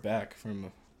 and we're back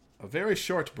from a very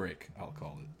short break, I'll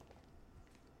call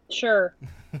Sure.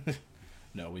 it.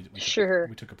 No, Sure.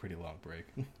 we took a pretty long break.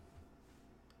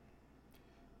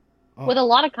 With a Oh,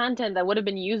 lot of content that would have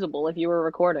been usable if you were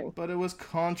recording. but it was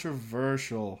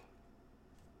controversial.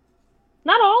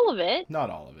 Not all of it, Not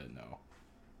all of it, no.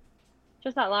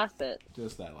 just that last bit.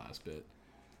 Just that last bit.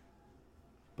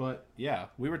 But yeah,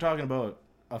 we were talking about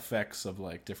effects of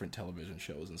like different television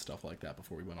shows and stuff like that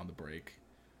before we went on the break.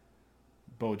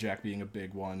 BoJack being a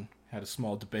big one. Had a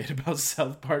small debate about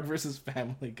South Park versus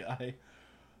Family Guy.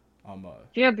 Um, uh,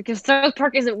 Yeah, because South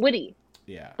Park isn't witty.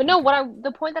 yeah, But no, okay.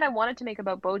 the point that I wanted to make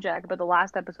about BoJack, about the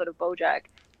last episode of BoJack,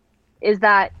 is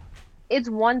that it's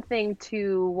one thing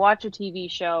to watch a TV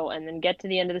show and then get to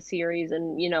the end of the series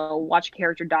and watch a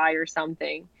character die or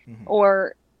something, hmm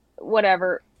or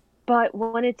whatever. But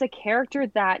when it's a character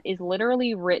that is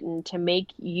literally written to make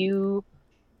you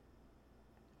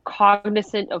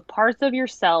cognizant of parts of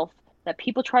yourself that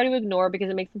people try to ignore because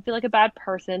it makes them feel like a bad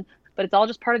person, but it's all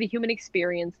just part of the human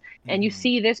experience, and you hmm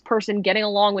see this person getting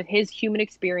along with his human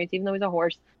experience, even though he's a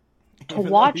horse, to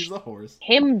Even though he's watch a horse.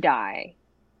 him die,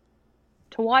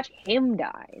 to watch him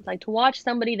die, like to watch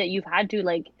somebody that you've had to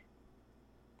like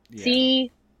Yeah.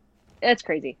 see. It's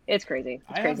crazy. It's crazy.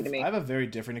 It's I crazy have to I me. have a very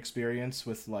different experience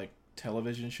with like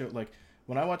television show like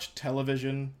when I watch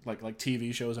television like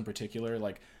TV shows in particular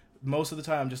like most of the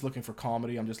time I'm just looking for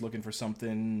comedy. I'm just looking for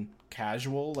something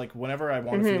casual. Like whenever I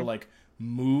want to feel Hmm. like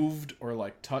moved or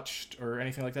like touched or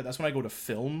anything like that, that's when I go to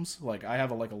films. Like I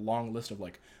have like a long list of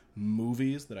like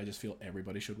movies that I just feel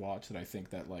everybody should watch. That I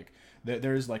think that like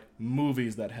there's like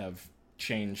movies that have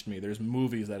changed me. There's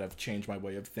movies that have changed my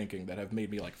way of thinking that have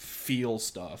made me like feel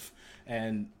stuff.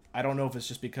 And I don't know if it's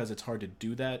just because it's hard to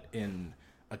do that in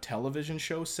a television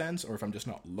show sense or if I'm just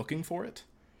not looking for it.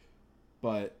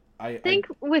 But I think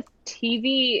with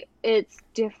TV, it's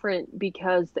different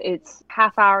because it's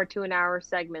half hour to an hour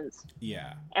segments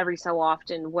yeah. every so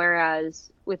often, whereas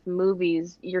with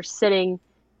movies, you're sitting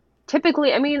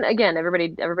typically. I mean, again,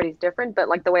 everybody's different, but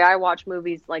like the way I watch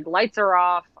movies, like lights are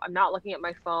off, I'm not looking at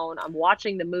my phone, I'm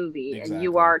watching the movie, and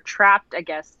you Exactly. are trapped. I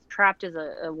guess trapped is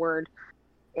a word,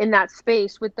 in that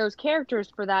space with those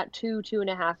characters for that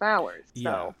 2.5 hours. Yeah.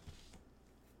 So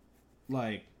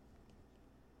Like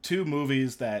two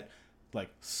movies that like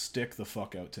stick the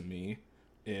fuck out to me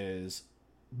is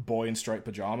Boy in Striped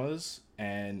Pajamas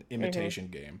and mhm. Imitation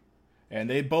Game. And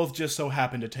they both just so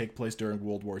happen to take place during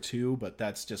World War II, but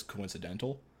that's just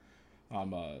coincidental.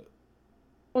 Um uh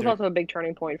It was they're also a big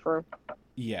turning point for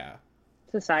yeah.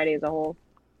 society as a whole.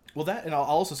 Well that and I'll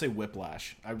also say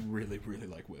Whiplash. I really, really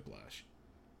like Whiplash.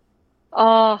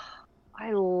 Oh,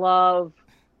 I love.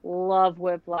 Love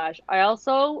Whiplash. I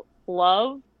also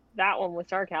love that one with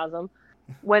sarcasm.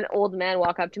 When old men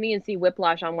walk up to me and see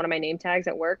Whiplash on one of my name tags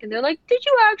at work, and they're like, "Did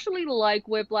you actually like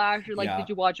Whiplash?" Or like, Yeah. "Did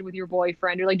you watch it with your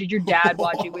boyfriend?" Or like, "Did your dad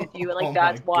watch it with you?" And like, Oh my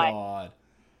that's why. god.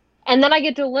 And then I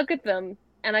get to look at them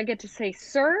and I get to say,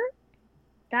 "Sir,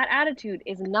 that attitude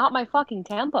is not my fucking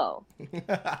tempo."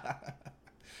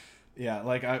 Yeah,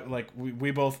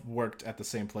 we both worked at the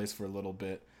same place for a little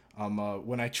bit.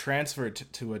 When I transferred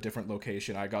to a different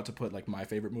location, I got to put like my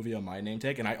favorite movie on my name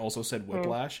tag, and I also said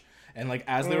Whiplash. And like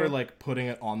as they were like putting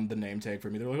it on the name tag for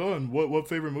me, they're like, "Oh, and what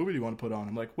favorite movie do you want to put on?"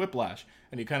 I'm like, "Whiplash."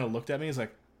 And he kind of looked at me. He's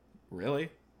like, "Really?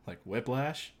 Like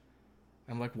Whiplash?"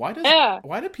 I'm like, Yeah,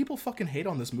 why do people fucking hate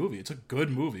on this movie? It's a good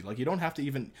movie. Like you don't have to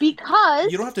even because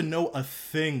you don't have to know a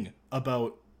thing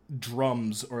about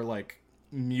drums or like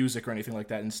music or anything like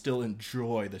that and still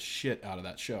enjoy the shit out of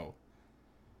that show.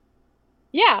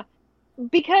 yeah,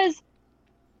 because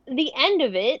the end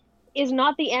of it is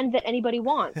not the end that anybody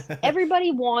wants.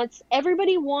 Everybody wants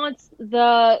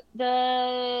the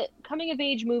coming of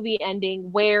age movie ending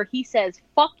where he says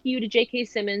fuck you to J.K.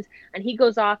 Simmons and he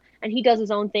goes off and he does his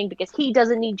own thing because he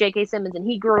doesn't need J.K. Simmons and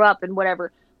he grew up and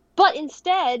whatever. But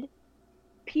instead,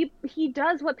 he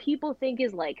does what people think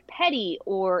is like petty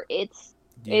or Yeah. it's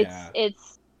He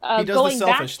does the going back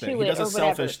selfish thing. to He it does a or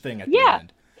whatever. selfish thing at the Yeah.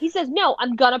 end. He says, "No,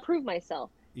 I'm gonna prove myself."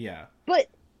 Yeah. But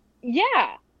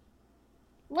yeah,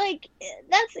 like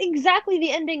that's exactly the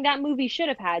ending that movie should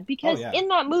have had Oh because yeah. in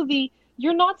that movie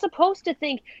you're not supposed to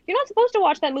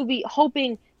watch that movie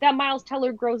hoping that Miles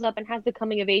Teller grows up and has the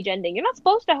coming of age ending. You're not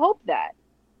supposed to hope that.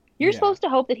 You're Yeah. supposed to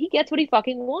hope that he gets what he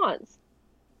fucking wants.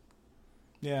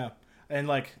 Yeah. And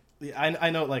like I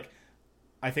know like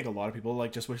I think a lot of people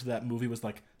like just wish that movie was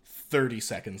like 30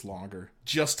 seconds longer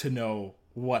just to know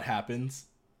what happens.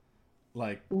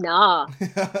 Like Nah.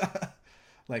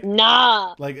 like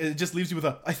Nah. like it just leaves you with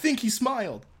a I think he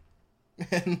smiled.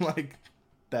 And like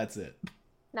that's it.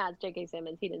 Nah, it's J.K.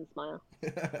 Simmons. He didn't smile.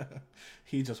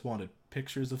 He just wanted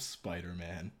pictures of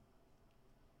Spider-Man.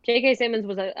 J.K. Simmons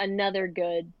was another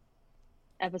good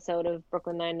episode of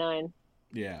Brooklyn Nine-Nine.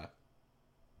 Yeah.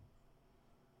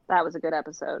 That was a good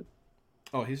episode.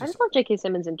 Oh, he's I just just love J.K.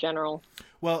 Simmons in general.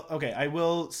 well, okay, I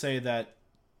will say that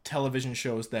television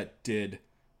shows that did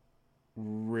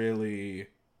really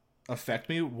affect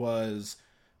me was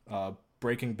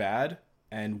Breaking Bad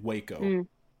and Waco. Mm.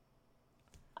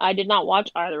 I did not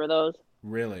watch either of those.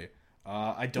 Really.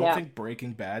 I don't Yeah. think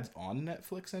Breaking Bad's on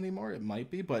Netflix anymore. It might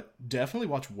be, but definitely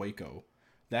watch Waco.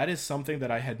 That is something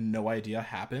that I had no idea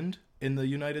happened in the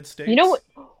United States. You know what?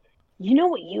 You know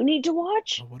what you need to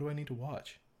watch? Oh, what do I need to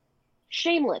watch?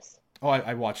 Shameless. Oh,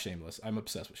 I watch Shameless. I'm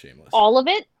obsessed with Shameless. All of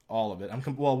it? All of it.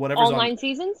 Well, All 9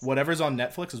 seasons? whatever's on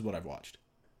Netflix is what I've watched.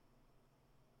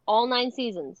 All 9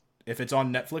 seasons. If it's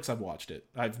on Netflix, I've watched it.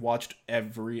 I've watched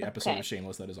every episode Okay. of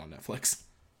Shameless that is on Netflix.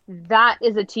 That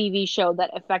is a TV show that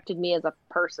affected me as a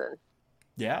person.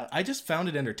 Yeah, I just found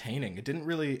it entertaining. It didn't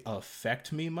really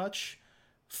affect me much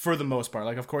for the most part.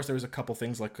 Like, of course, there was a couple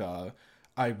things like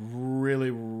I really,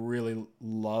 really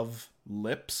love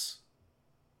Lip's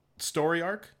story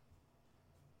arc.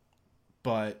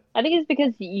 But I think it's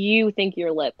because you think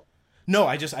you're Lip. no,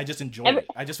 I just enjoyed it.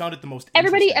 I just found it the most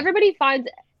Everybody interesting. finds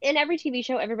in every TV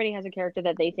show, everybody has a character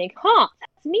that they think, huh,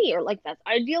 that's me, or like that's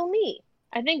ideal me.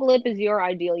 I think Lip is your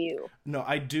ideal you. No,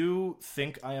 I do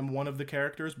think I am one of the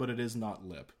characters, but it is not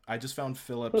Lip. I just found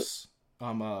Phillips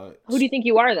Who do you think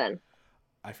you are then?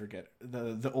 I forget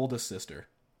the oldest sister,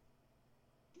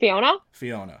 Fiona?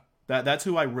 Fiona. That's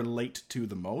who I relate to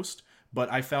the most,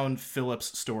 but I found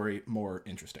Philip's story more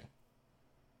interesting.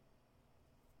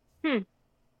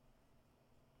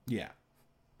 Yeah.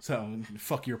 So,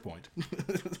 fuck your point.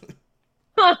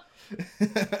 Huh.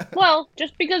 Well,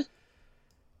 just because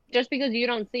you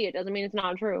don't see it doesn't mean it's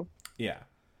not true. Yeah.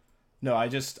 No, I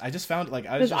just found like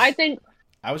Because I think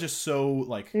I was just so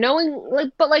like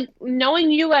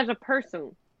knowing you as a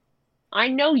person, I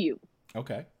know you,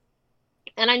 okay.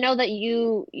 and I know that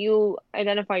you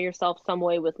identify yourself some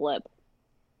way with Lip.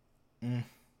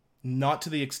 Not to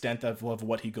the extent of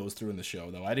what he goes through in the show,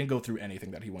 though. I didn't go through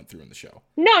anything that he went through in the show.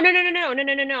 No.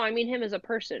 I mean him as a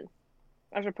person,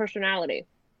 as a personality.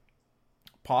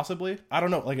 Possibly. I don't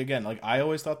know. Like, again, like, I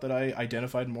always thought that I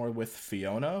identified more with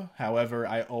Fiona. However,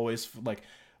 I always,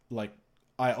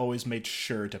 I always made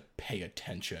sure to pay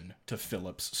attention to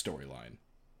Philip's storyline.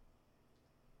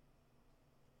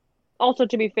 Also,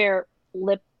 to be fair,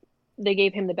 Lip, they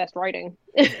gave him the best writing.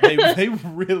 They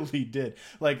really did.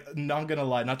 Like, not gonna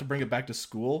lie, not to bring it back to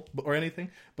school or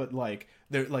anything, but like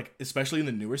they're like, especially in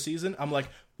the newer season, I'm like,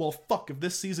 well, fuck, if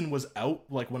this season was out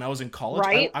like when I was in college,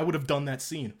 Right? I would have done that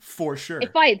scene for sure.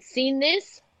 If I had seen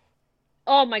this,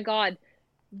 Oh my God.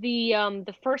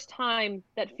 The first time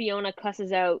that Fiona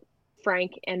cusses out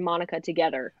Frank and Monica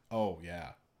together, Oh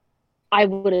yeah. I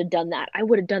would have done that. I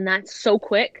would have done that so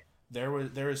quick.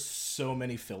 There is so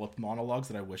many Philip monologues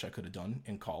that I wish I could have done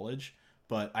in college,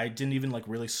 but I didn't even like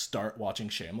really start watching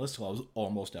Shameless till I was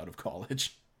almost out of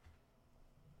college.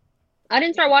 I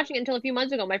didn't start watching it until a few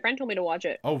months ago. My friend told me to watch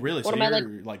it. Oh really? One So of my like,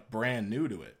 you're like brand new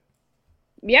to it.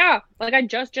 yeah, like I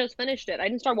just finished it. I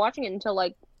didn't start watching it until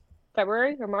like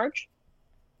February or March.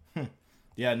 Hmm.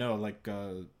 Yeah, no, like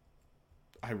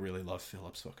I really love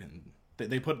Philip's fucking.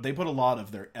 They put a lot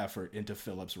of their effort into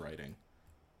Philip's writing.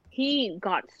 He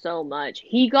got so much.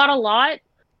 He got a lot,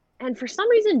 and for some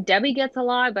reason Debbie gets a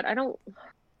lot, but I don't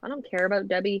care about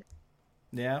Debbie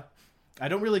Yeah, I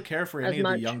don't really care for as any of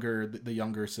the much.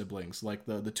 younger siblings. Like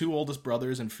the two oldest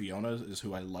brothers and Fiona is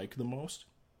who I like the most.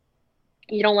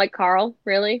 You don't like Carl,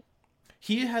 really?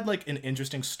 He had like an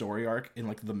interesting story arc in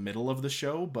like the middle of the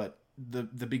show, but the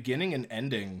beginning and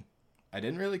ending, I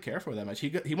didn't really care for that much.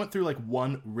 He went through like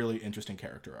one really interesting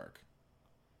character arc,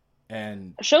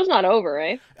 and The show's not over,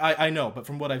 eh? I know, but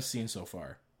from what I've seen so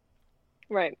far,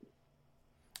 Right.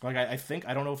 like I think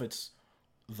I don't know if it's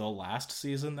the last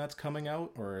season that's coming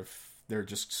out or if they're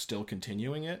just still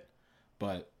continuing it,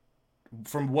 but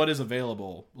from what is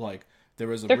available, like there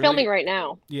was a They're filming really right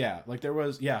now. yeah, like there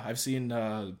was yeah, I've seen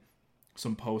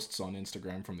some posts on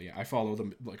Instagram from the I follow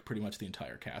them like pretty much the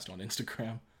entire cast on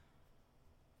Instagram.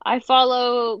 I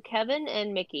follow Kevin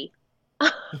and Mickey,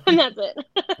 and that's it.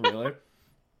 Really?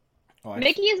 Oh,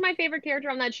 Mickey is my favorite character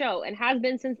on that show and has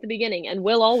been since the beginning and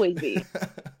will always be.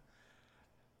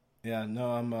 yeah,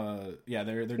 no, I'm yeah,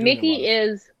 they're doing a lot Mickey of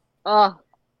is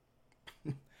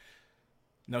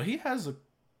no, he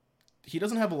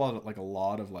doesn't have a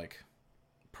lot of like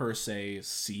per se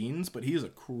scenes, but he is a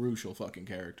crucial fucking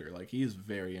character. Like he is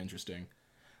very interesting.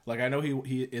 Like I know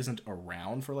he isn't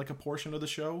around for like a portion of the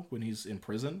show when he's in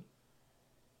prison.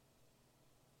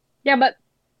 yeah, but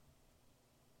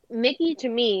Mickey to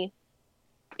me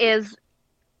is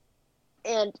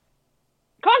and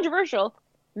controversial.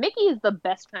 Mickey is the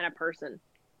best kind of person.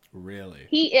 Really?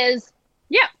 He is,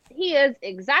 yeah, he is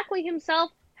exactly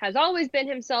himself, has always been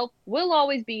himself, will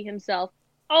always be himself,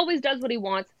 always does what he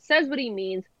wants, says what he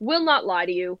means, will not lie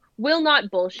to you, will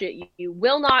not bullshit you,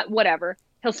 will not whatever.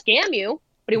 He'll scam you,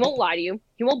 but he won't lie to you.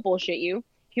 He won't bullshit you.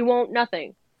 He won't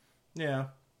nothing. Yeah.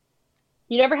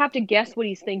 You never have to guess what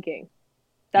he's thinking.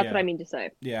 That's what Yeah. I mean to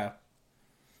say. Yeah.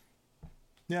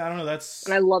 Yeah, I don't know,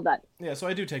 And that's I love that. yeah, so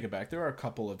I do take it back. There are a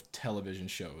couple of television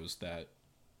shows that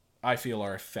I feel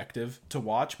are effective to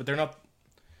watch, but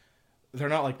they're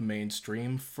not like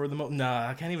mainstream for the most. Nah,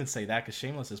 I can't even say that because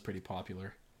Shameless is pretty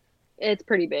popular. It's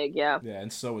pretty big, yeah. Yeah,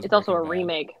 and so is It's also Breaking a Bad.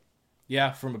 remake.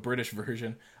 Yeah, from a British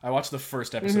version. I watched the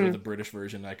first episode of Hmm. the British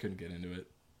version and I couldn't get into it.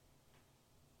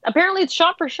 Apparently it's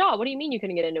shot for shot. What do you mean you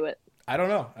couldn't get into it? I don't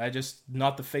know. I just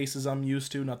not the faces I'm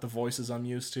used to, not the voices I'm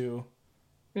used to.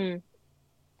 Hmm.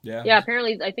 Yeah. Yeah,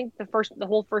 apparently I think the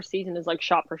whole first season is like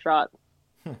shot for shot.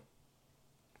 Hmm.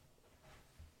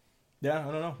 Yeah,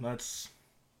 I don't know. That's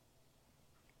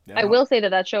yeah, I no. will say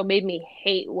that show made me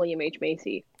hate William H.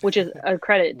 Macy, which is a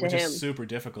credit to Which is him. super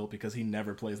difficult because he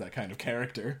never plays that kind of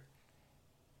character.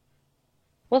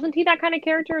 Wasn't he that kind of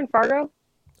character in Fargo?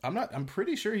 I'm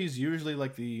pretty sure he's usually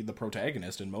like the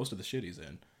protagonist in most of the shit he's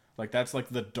in. Like that's like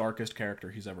the darkest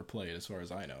character he's ever played as far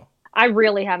as I know. I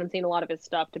really haven't seen a lot of his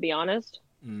stuff, to be honest.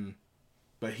 Mm.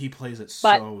 But he plays it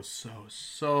But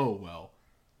so well.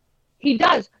 he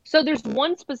does. So there's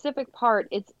one specific part.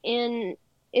 It's in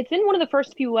one of the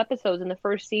first few episodes in the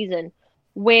first season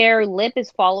where Lip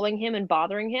is following him and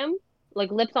bothering him.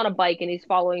 Like Lip's on a bike and he's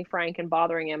following Frank and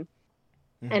bothering him.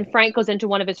 Hmm. And Frank goes into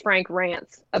one of his Frank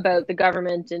rants about the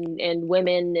government and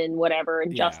women and whatever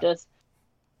and Yeah. justice.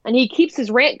 And he keeps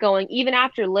his rant going even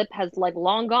after Lip has like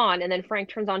long gone, and then Frank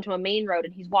turns onto a main road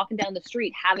and he's walking down the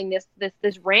street having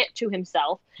this rant to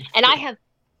himself. And I have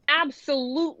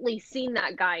absolutely seen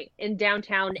that guy in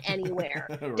downtown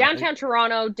anywhere. Right? Downtown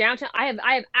Toronto, downtown I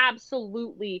have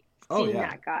absolutely Oh seen yeah.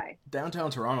 that guy.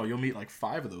 Downtown Toronto, you'll meet like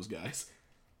five of those guys.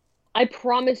 I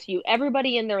promise you,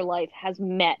 everybody in their life has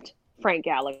met Frank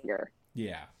Gallagher.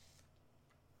 Yeah,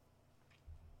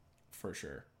 for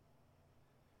sure.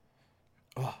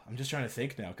 Oh, I'm just trying to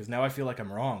think now because now I feel like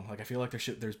I'm wrong. Like I feel like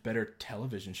there's better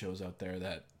television shows out there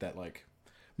that like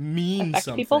mean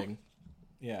Affect people. something.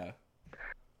 Yeah.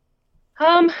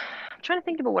 I'm trying to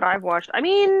think about what I've watched. I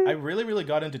I mean, really, really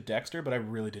got into Dexter, but I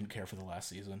really didn't care for the last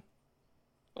season.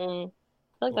 I feel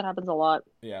like that happens a lot.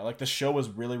 Yeah, like the show was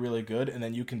really, really good, and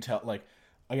then you can tell, like,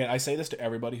 again, I say this to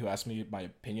everybody who asks me my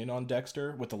opinion on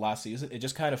Dexter with the last season. It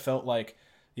just kind of felt like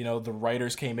the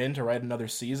writers came in to write another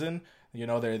season.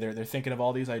 They're thinking of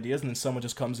all these ideas, and then someone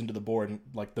just comes into the board and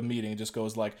like the meeting just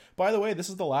goes like, by the way, this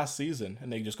is the last season,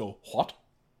 and they just go, what?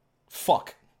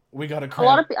 Fuck. We gotta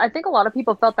cram. I think a lot of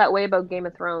people felt that way about Game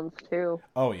of Thrones too.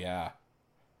 Oh yeah.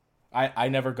 I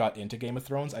never got into Game of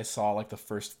Thrones. I saw like the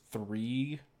first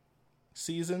 3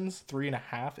 seasons,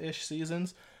 3.5-ish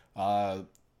seasons.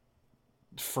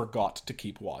 Forgot to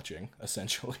keep watching,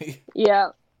 essentially.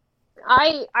 Yeah.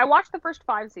 I watched the first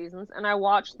 5 seasons, and I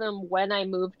watched them when I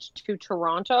moved to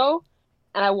Toronto,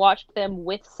 and I watched them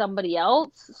with somebody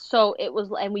else. So it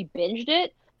was, and we binged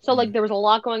it. So like there was a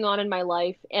lot going on in my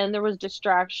life, and there was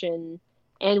distraction,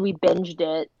 and we binged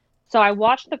it. So I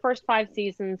watched the first 5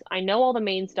 seasons. I know all the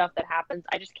main stuff that happens.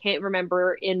 I just can't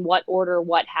remember in what order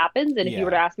what happens. And if you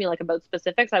were to ask me like about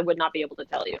specifics, I would not be able to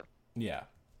tell you. Yeah.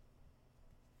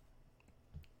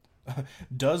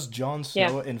 Does Jon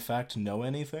Snow in fact know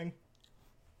anything?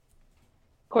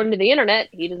 According to the internet,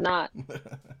 he does not.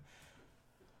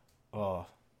 Oh.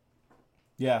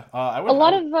 Yeah, I would.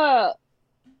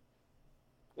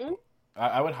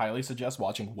 I would highly suggest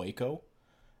watching Waco.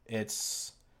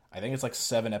 I think it's like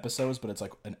 7 episodes, but it's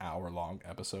like an hour-long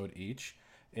episode each.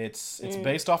 It's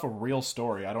based off a real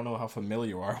story. I don't know how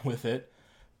familiar you are with it,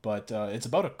 but it's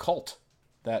about a cult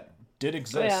that did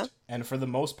exist, and for the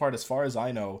most part, as far as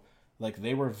I know, like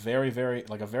they were very, very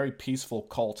like a very peaceful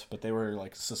cult, but they were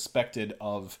like suspected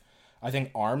of, I think,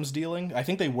 arms dealing. I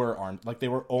think they were armed, like they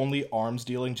were only arms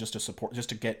dealing just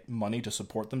to get money to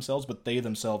support themselves, but they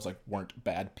themselves like weren't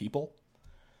bad people.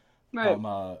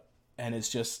 Right. And it's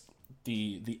just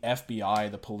the FBI,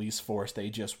 the police force, they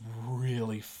just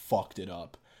really fucked it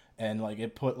up. And like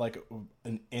it put like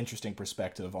an interesting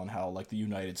perspective on how like the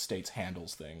United States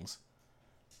handles things.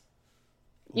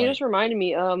 You just reminded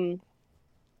me,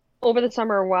 over the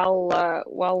summer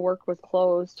while work was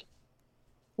closed,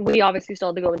 we obviously still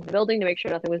had to go into the building to make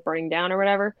sure nothing was burning down or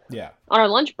whatever. Yeah. On our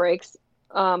lunch breaks,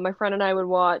 my friend and I would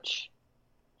watch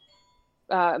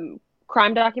crime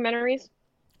documentaries.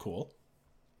 Cool.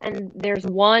 And there's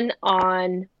one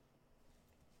on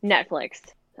Netflix.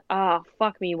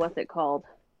 Fuck me, what's it called?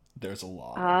 There's a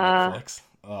lot on Netflix.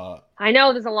 I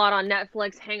know there's a lot on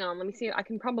Netflix. Hang on, let me see. I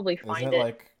can probably find it.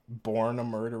 Like Born a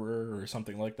Murderer or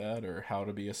something like that, or How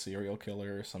to Be a Serial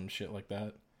Killer or some shit like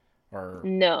that? Or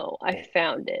no, I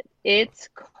found it. It's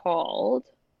called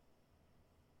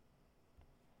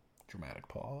dramatic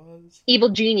pause. Evil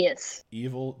Genius.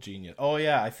 Evil Genius. Oh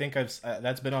yeah, I think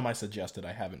that's been on my suggested.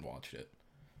 I haven't watched it.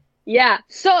 Yeah,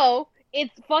 so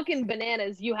it's fucking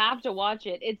bananas. You have to watch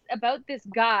it. It's about this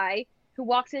guy who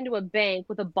walks into a bank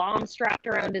with a bomb strapped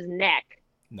around his neck.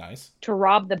 Nice. To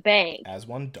rob the bank. As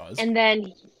one does. And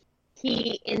then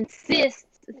he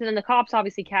insists, and then the cops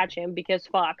obviously catch him because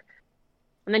fuck.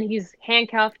 And then he's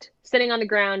handcuffed, sitting on the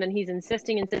ground, and he's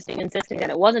insisting that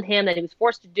it wasn't him, that he was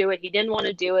forced to do it. He didn't want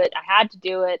to do it. I had to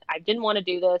do it. I didn't want to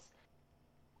do this.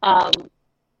 And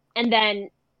then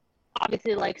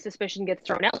obviously like suspicion gets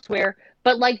thrown elsewhere,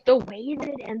 but like the way that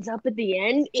it ends up at the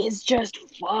end is just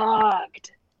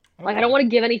fucked. Okay. Like I don't want to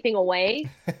give anything away,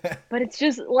 but it's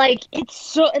just like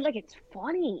it's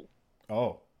funny.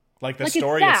 Oh, like the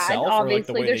story sad, itself, obviously. or like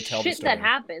the way There's they tell shit the story? that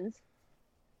happens.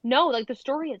 No, like the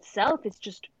story itself is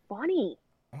just funny.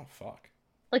 Oh fuck!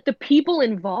 Like the people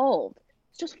involved,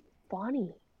 it's just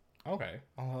funny. Okay,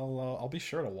 I'll be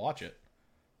sure to watch it.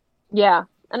 Yeah.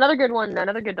 Another good one,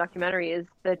 another good documentary is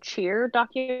the Cheer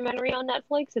documentary on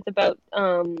Netflix. It's about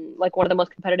like one of the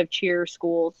most competitive cheer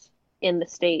schools in the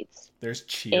States. There's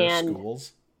cheer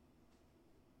schools?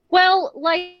 Well,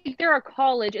 like they're a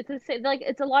college. It's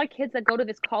a lot of kids that go to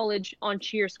this college on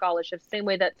cheer scholarships, same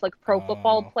way that's like pro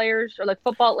football players or like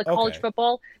football, like college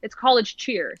football. It's college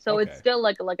cheer. So it's still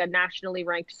like a nationally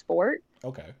ranked sport.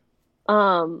 Okay.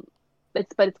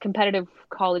 It's competitive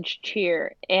college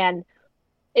cheer, and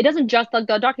it doesn't just, like,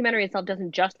 the documentary itself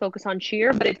doesn't just focus on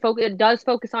cheer, but it does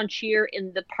focus on cheer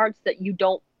in the parts that you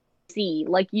don't see.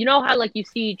 Like, you know how, like, you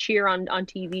see cheer on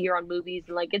TV or on movies,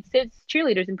 and, like, it's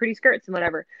cheerleaders in pretty skirts and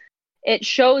whatever. It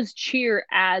shows cheer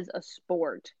as a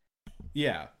sport.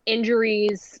 Yeah.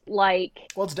 Injuries, like...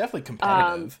 Well, it's definitely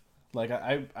competitive. Like,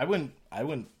 I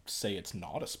wouldn't say it's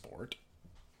not a sport.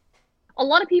 A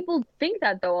lot of people think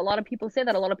that, though. A lot of people say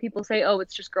that. A lot of people say, oh,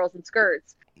 it's just girls in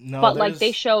skirts. Yeah, like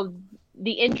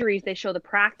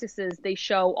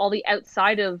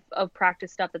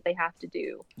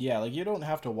you don't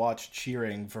have to watch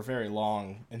cheering for very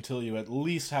long until you at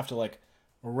least have to like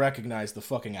recognize the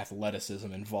fucking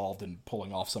athleticism involved in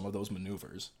pulling off some of those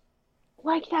maneuvers.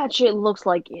 Like that shit looks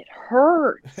like it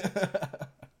hurts.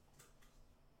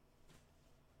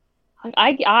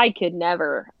 I could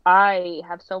never. I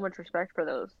have so much respect for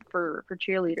those for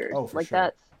cheerleaders. Oh, for Like sure.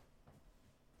 that's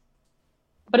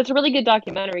but it's a really good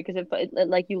documentary because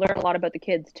like you learn a lot about the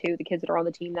kids too, the kids that are on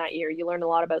the team that year. You learn a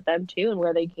lot about them too and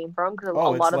where they came from because a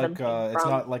Oh, it's lot of them like came it's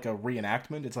from not like a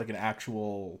reenactment. It's like an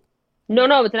actual.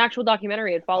 no, it's an actual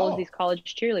documentary. It follows Oh, these college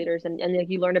cheerleaders and like,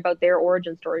 you learn about their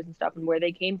origin stories and stuff and where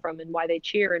they came from and why they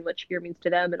cheer and what cheer means to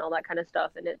them and all that kind of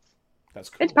stuff. And that's it's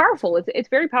cool. That's powerful. cool. It's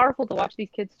very powerful to watch these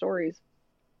kids' stories.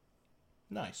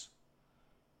 Nice.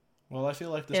 Well, I feel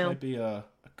like this Yeah. might be a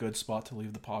good spot to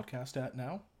leave the podcast at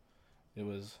now. It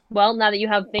was. Well, now that you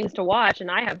have things to watch and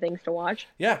I have things to watch.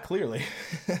 Yeah, clearly.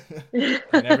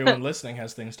 And everyone listening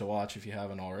has things to watch if you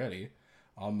haven't already.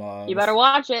 You better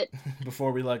watch it.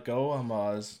 Before we let go,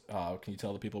 can you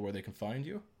tell the people where they can find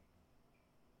you?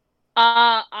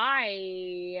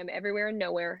 I am everywhere and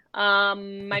nowhere.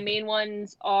 My main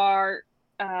ones are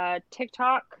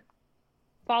TikTok.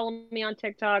 Follow me on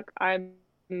TikTok. I'm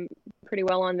pretty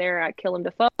well on there at Kill 'em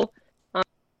Defoe.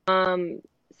 Um,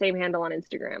 same handle on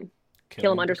Instagram.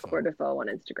 Kill 'em Killam underscore Defoe. Defoe on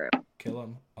Instagram.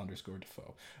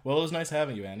 Killam_Defoe. Well, it was nice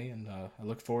having you, Annie, and I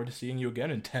look forward to seeing you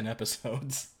again in 10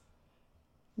 episodes.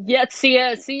 Yeah, see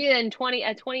ya in 20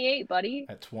 at 28, buddy.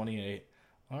 At 28.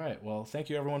 All right. Well, thank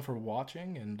you everyone for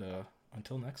watching, and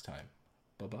until next time.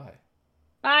 Bye bye.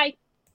 Bye.